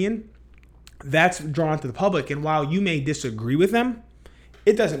an opinion. That's drawn to the public, and while you may disagree with them,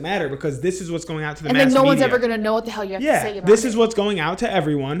 it doesn't matter because this is what's going out to the mass media. And then no one's ever going to know what the hell you have to say about it. This is what's going out to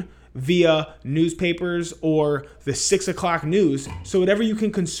everyone via newspapers or the 6 o'clock news. So whatever you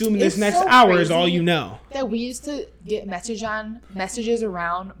can consume in this next hour is all you know. That we used to get messages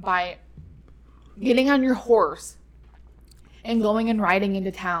around by getting on your horse and going and riding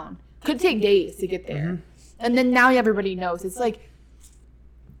into town. Could take days to get there. Mm-hmm. And then now everybody knows. It's like,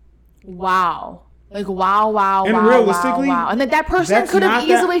 wow. Like, wow. And then that person could have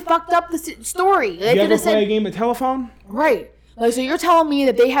easily fucked up the story. They could have said, play a game of telephone? Right. Like, so you're telling me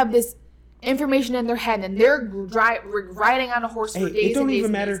that they have this information in their head and they're riding on a horse for days and days. It don't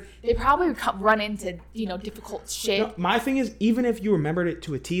even matter. They probably run into, difficult shit. No, my thing is, even if you remembered it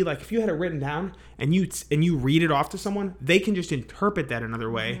to a T, like if you had it written down and you read it off to someone, they can just interpret that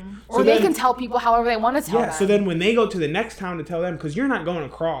another way. Mm-hmm. Or they can tell people however they want to tell them. Yeah, so then when they go to the next town to tell them, because you're not going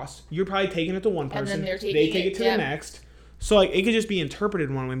across, you're probably taking it to one person. And then they take it to the next. So like it could just be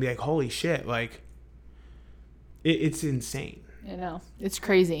interpreted one way and be like, holy shit, like it's insane. I know. It's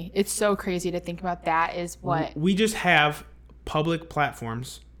crazy. It's so crazy to think about that is what... We just have public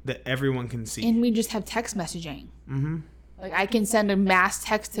platforms that everyone can see. And we just have text messaging. Mm-hmm. Like, I can send a mass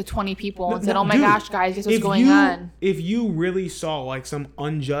text to 20 people and say, oh my gosh, guys, guess what's going on? If you really saw, like, some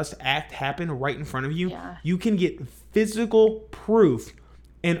unjust act happen right in front of you, you can get physical proof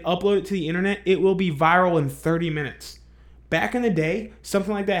and upload it to the internet. It will be viral in 30 minutes. Back in the day,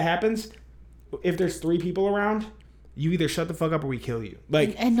 something like that happens, if there's 3 people around, you either shut the fuck up or we kill you.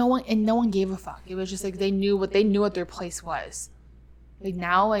 Like, and no one gave a fuck. It was just like they knew what their place was. Like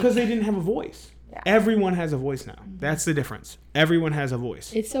now, like, because they didn't have a voice. Yeah. Everyone has a voice now. Mm-hmm. That's the difference. Everyone has a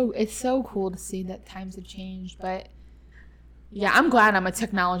voice. It's so cool to see that times have changed. But yeah, I'm glad I'm a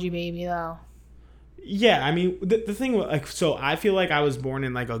technology baby though. Yeah, I mean the thing, like, so I feel like I was born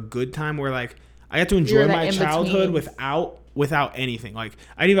in like a good time where like I got to enjoy my childhood without anything. Like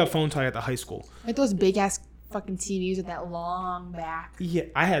I didn't have a phone until I got to high school. Like those big ass fucking TVs with that long back. Yeah,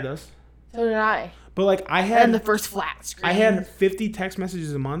 I had those. So did I. But like I had and the first flat screen. I had 50 text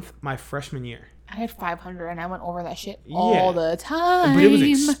messages a month my freshman year. I had 500 and I went over that shit all the time. But it was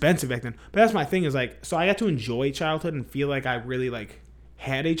expensive back then. But that's my thing is like, so I got to enjoy childhood and feel like I really like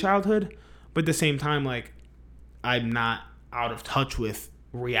had a childhood. But at the same time, like I'm not out of touch with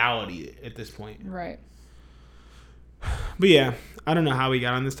reality at this point. Right. But yeah, I don't know how we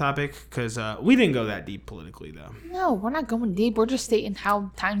got on this topic because we didn't go that deep politically though. No, we're not going deep. We're just stating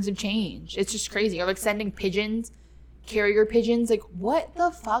how times have changed. It's just crazy. Or like sending pigeons. Carrier pigeons, like what the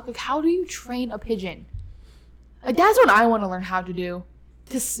fuck? Like how do you train a pigeon? Like that's what I want to learn how to do.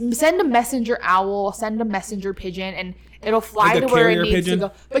 To send a messenger owl, send a messenger pigeon, and it'll fly like to where it needs to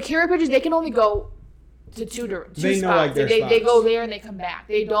go. But carrier pigeons, they can only go to two they spots. Know, like, they go there and they come back.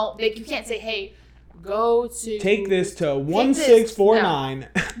 They don't. You can't say, hey, go to take this to 1649.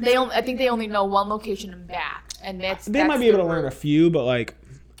 No. I think they only know one location and back, and they might be able to learn a few, but like.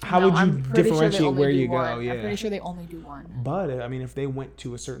 How would you differentiate where you go? Yeah. I'm pretty sure they only do one. But, I mean, if they went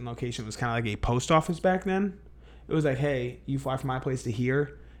to a certain location, it was kind of like a post office back then. It was like, hey, you fly from my place to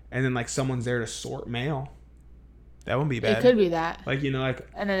here, and then, like, someone's there to sort mail. That wouldn't be bad. It could be that. Like, you know, like...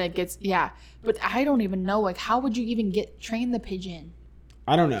 And then it gets... Yeah. But I don't even know. Like, how would you even train the pigeon?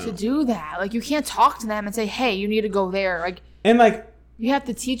 I don't know. To do that. Like, you can't talk to them and say, hey, you need to go there. Like... And, like... You have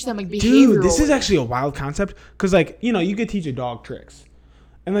to teach them, like, behavioral... Dude, this is actually a wild concept. Because, like, you know, you could teach a dog tricks.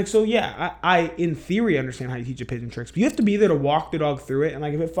 And, like, so, yeah, I in theory understand how you teach a pigeon tricks. But you have to be there to walk the dog through it. And,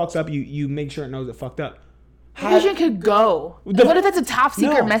 like, if it fucks up, you make sure it knows it fucked up. The pigeon could go. What if that's a top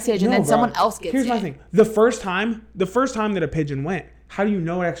secret message and then someone else gets it? Here's my thing. The first time that a pigeon went, how do you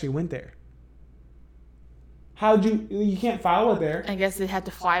know it actually went there? You can't follow it there. I guess they'd have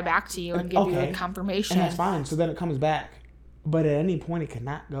to fly back to you and give you a confirmation. And that's fine. So then it comes back. But at any point, it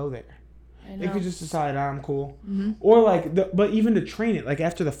cannot go there. They could just decide, I'm cool. Mm-hmm. Or like, but even to train it, like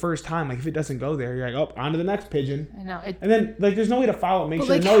after the first time, like if it doesn't go there, you're like, oh, on to the next pigeon. I know. And then like, there's no way to follow it. Make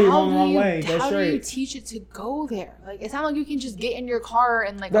sure, no, you're going the wrong way. Go straight. How do you teach it to go there? Like, it's not like you can just get in your car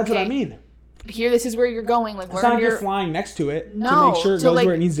and like, that's what I mean. Here, this is where you're going. Like, it's not like you're flying next to it to make sure it goes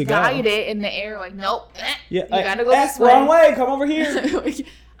where it needs to go. Guide it in the air. Like, nope. Yeah, you gotta go this way. Wrong way. Come over here.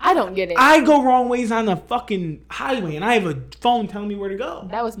 I don't get it. I go wrong ways on the fucking highway, and I have a phone telling me where to go.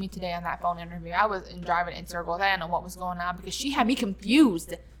 That was me today on that phone interview. I was driving in circles. I didn't know what was going on because she had me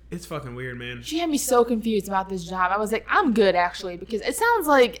confused. It's fucking weird, man. She had me so confused about this job. I was like, I'm good, actually, because it sounds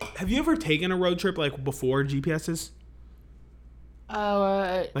like... Have you ever taken a road trip, like, before GPSs?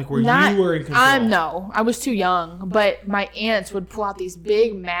 Like, where you were in control? No. I was too young, but my aunts would pull out these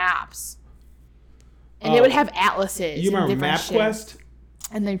big maps, and they would have atlases. You remember MapQuest?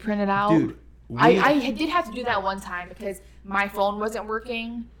 And they print it out. Dude, I did have to do that one time because my phone wasn't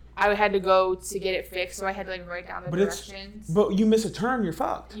working. I had to go to get it fixed, so I had to like write down the directions. But you miss a turn, you're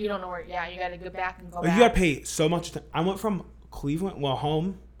fucked. You don't know where. Yeah, you got to go back and go back. You got to pay so much. I went from Cleveland,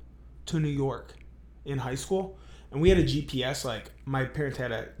 home, to New York in high school, and we had a GPS. Like my parents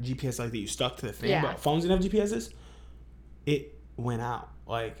had a GPS like that you stuck to the thing, but phones didn't have GPSs. It went out.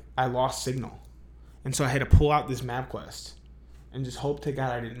 Like I lost signal, and so I had to pull out this MapQuest. And just hope to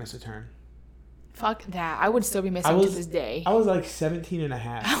God I didn't miss a turn. Fuck that. I would still be missing to this day. I was like 17 and a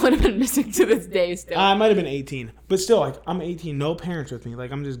half. I would have been missing to this day still. I might have been 18. But still, like, I'm 18. No parents with me.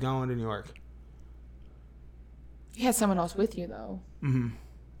 Like, I'm just going to New York. You had someone else with you, though. Mm-hmm.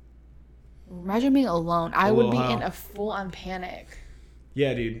 Imagine being alone. I would be in a full-on panic.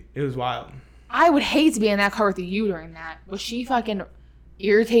 Yeah, dude. It was wild. I would hate to be in that car with you during that. Was she fucking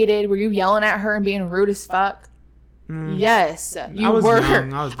irritated? Were you yelling at her and being rude as fuck? Yes, you were.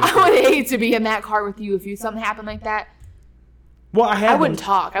 Young. I would hate to be in that car with you if something happened like that. Well, I wouldn't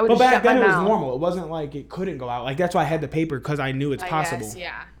talk. I would. But back shut then my it was mouth. normal. It wasn't like it couldn't go out. Like that's why I had the paper because I knew it's possible. Guess,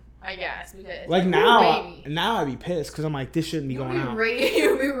 yeah, I guess because like now I'd be pissed because I'm like this shouldn't be going out.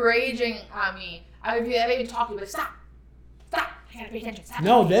 You'd be raging on me. I would be talking, but stop. I gotta pay attention. Stop.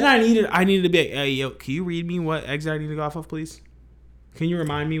 No, then I needed to be like, hey, yo, can you read me what exit I need to go off of, please? Can you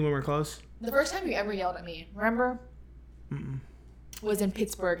remind me when we're close? The first time you ever yelled at me, remember? Was in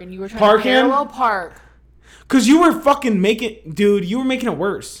Pittsburgh, and you were trying to parallel park. Cause you were fucking making it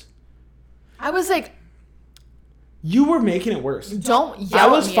worse. I was like, you were making it worse. Don't yell.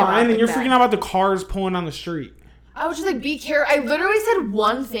 I was fine, and you're freaking out about the cars pulling on the street. I was just like, be careful. I literally said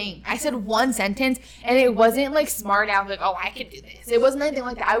one thing. I said one sentence, and it wasn't like smart out, like, oh, I could do this. It wasn't anything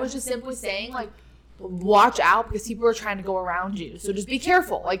like that. I was just simply saying, like, watch out because people are trying to go around you. So just be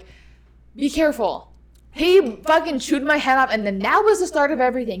careful. Like, be careful. He fucking chewed my head off, and then that was the start of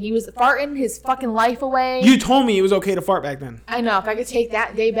everything. He was farting his fucking life away. You told me it was okay to fart back then. I know. If I could take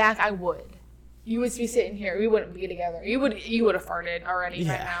that day back, I would. You would be sitting here. We wouldn't be together. You would have farted already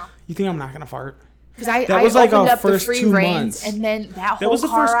right now. You think I'm not gonna fart? Because I was like our first 2 months, and then that was the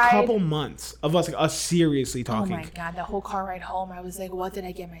first ride, couple months of us seriously talking. Oh my god, the whole car ride home, I was like, what did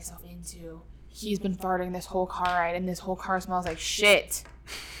I get myself into? He's been farting this whole car ride, and this whole car smells like shit.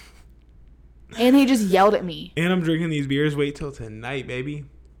 And he just yelled at me. And I'm drinking these beers. Wait till tonight, baby.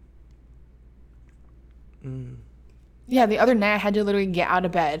 Yeah, the other night I had to literally get out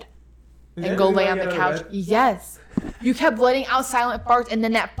of bed and go lay on the couch. Yes. You kept letting out silent farts, and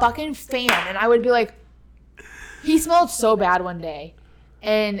then that fucking fan, and I would be like, he smelled so bad one day,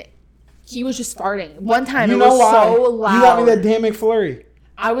 and he was just farting. One time it was so loud. You got me that damn McFlurry.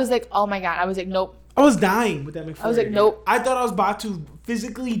 I was like, oh my god. I was like, nope. I was dying with that McFlurry. I was like, nope. I thought I was about to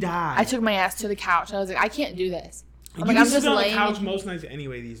physically die. I took my ass to the couch. I was like, I can't do this. I'm just on the couch most nights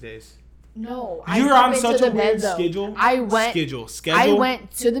anyway these days. No, you were on such a weird schedule. I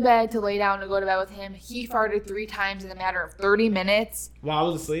went to the bed to lay down to go to bed with him. He farted 3 times in a matter of 30 minutes. While I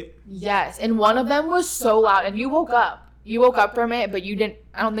was asleep? Yes, and one of them was so loud, and you woke up. You woke up from it, but you didn't.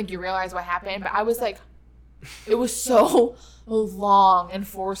 I don't think you realized what happened. But I was like, it was so long and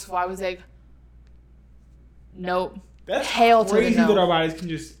forceful. I was like, nope. That's crazy that our bodies can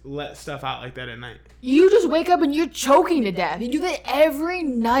just let stuff out like that at night. You just wake up and you're choking to death. You do that every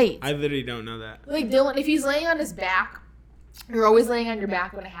night. I literally don't know that. Like Dylan, if he's laying on his back, you're always laying on your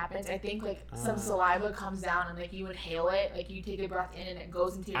back when it happens. I think like some saliva comes down and like you inhale it, like you take a breath in and it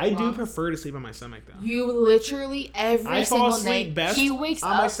goes into your lungs. I do prefer to sleep on my stomach though. You literally every single night. Best he wakes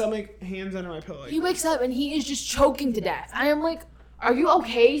on up my stomach, hands under my pillow. He wakes up and he is just choking to death. I am like, are you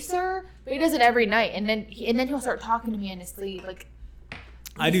okay, sir? But he does it every night, and then he'll start talking to me in his sleep. Like,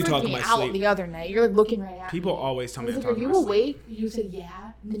 I do talk in my sleep. The other night, you're like looking right at People me. always tell me to talk in my sleep. Are you awake? You said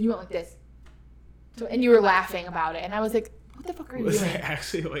yeah, and then you went like this. So, and you were laughing about it, and I was like, what the fuck are you doing? Was I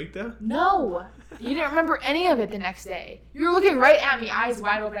actually awake though? No, you didn't remember any of it the next day. You were looking right at me, eyes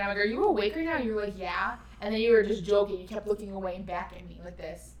wide open. I'm like, are you awake right now? You were like, yeah, and then you were just joking. You kept looking away and back at me like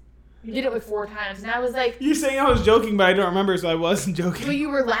this. You did it like 4 times, and I was like... You're saying I was joking, but I don't remember, so I wasn't joking. But you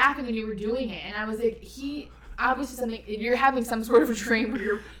were laughing and you were doing it, and I was like, obviously something... You're having some sort of a dream where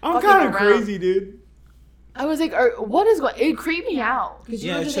you're I'm kind of crazy, dude. I was like, what is going... It creeped me out, because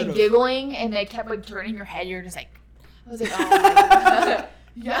you were just like giggling, and they kept like turning your head, you're just like... I was like, oh my God.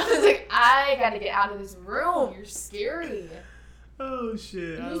 Yeah, I was like, I gotta get out of this room, you're scary. Oh,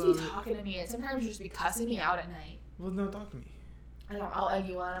 shit. You just be talking to me, and sometimes you just be cussing me out at night. Well, no, talk to me. I'll egg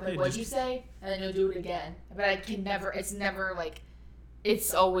you on. I'm like, what'd you say? And then you'll do it again. But I can never, it's never like,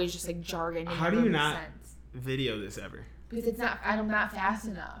 it's always just like jargon. How do you not video this ever? Because I'm not fast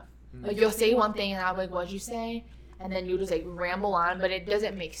enough. Like, you'll say one thing and I'll be like, what'd you say? And then you'll just like ramble on, but it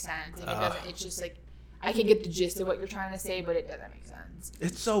doesn't make sense. Like, it's just like, I can get the gist of what you're trying to say, but it doesn't make sense.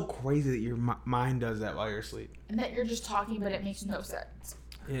 It's so crazy that your mind does that while you're asleep. And that you're just talking, but it makes no sense.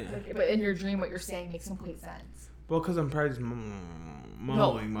 Yeah. Like, but in your dream, what you're saying makes complete sense. Well, because I'm probably just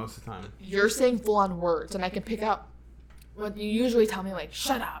mumbling most of the time. You're saying full-on words, and I can pick up what you usually tell me, like,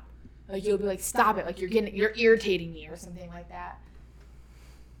 shut up. Like, you'll be like, stop it. Like, you're irritating me or something like that.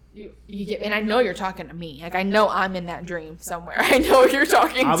 You get, and I know you're talking to me. Like, I know I'm in that dream somewhere. I know you're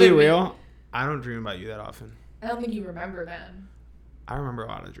talking to me. I'll be real. I don't dream about you that often. I don't think you remember them. I remember a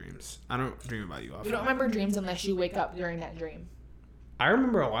lot of dreams. I don't dream about you often. You don't remember dreams unless you wake up during that dream. I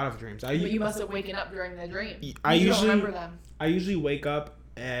remember a lot of dreams. But you must have waken up during the dream. I usually don't remember them. I usually wake up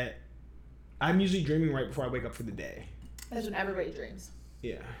at... I'm usually dreaming right before I wake up for the day. That's when everybody dreams.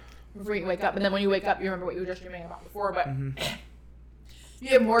 Yeah. Before you wake up. And then when you wake up, you remember what you were just dreaming about before. But you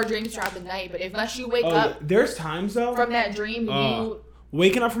have more dreams throughout the night. But unless you wake up... There's times, though... From that dream,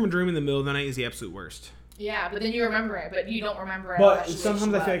 waking up from a dream in the middle of the night is the absolute worst. Yeah, but then you remember it, but you don't remember it. But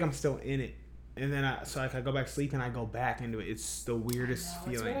sometimes I feel like I'm still in it. And then I go back to sleep and I go back into it. It's the weirdest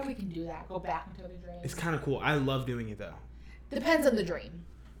feeling. It's weird we can do that. Go back into the dream. It's kind of cool. I love doing it though. Depends on the dream.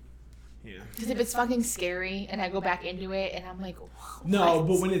 Yeah. Because if it's fucking scary and I go back into it and I'm like, what? No,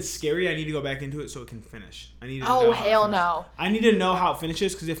 but when it's scary, I need to go back into it so it can finish. I need to know hell no. I need to know how it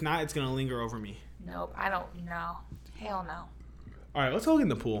finishes because if not, it's gonna linger over me. Nope, I don't know. Hell no. All right, let's go get in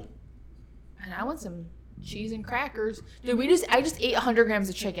the pool. And I want some cheese and crackers, dude. I just ate 100 grams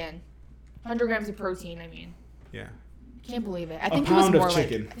of chicken, 100 grams of protein. I mean. Yeah. Can't believe it. I think it was more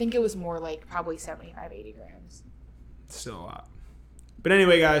like. I think it was more like probably 75, 80 grams. Still a lot. But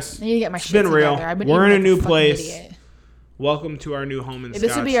anyway, guys, I need to get my it's been real. We're in a new place. Idiot. Welcome to our new home in Scottsdale.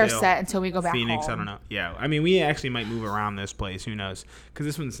 This will be our set until we go back Phoenix, home. I don't know. Yeah, I mean, we actually might move around this place. Who knows? Because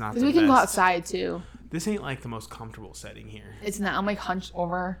this one's not the best. Because we can go outside, too. This ain't, like, the most comfortable setting here. It's not. I'm, like, hunched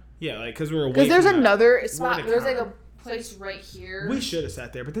over. Yeah, like, because we're away because there's another spot. There's, like, a place right here. We should have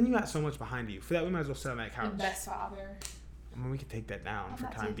sat there, but then you got so much behind you. For that, we might as well sit on that couch. The best father. I mean, we could take that down for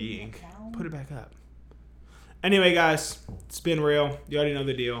time being. Put it back up. Anyway, guys, it's been real. You already know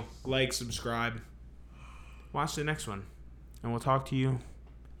the deal. Like, subscribe. Watch the next one. And we'll talk to you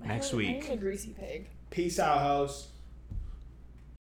next week. I need a greasy pig. Peace out, hoes.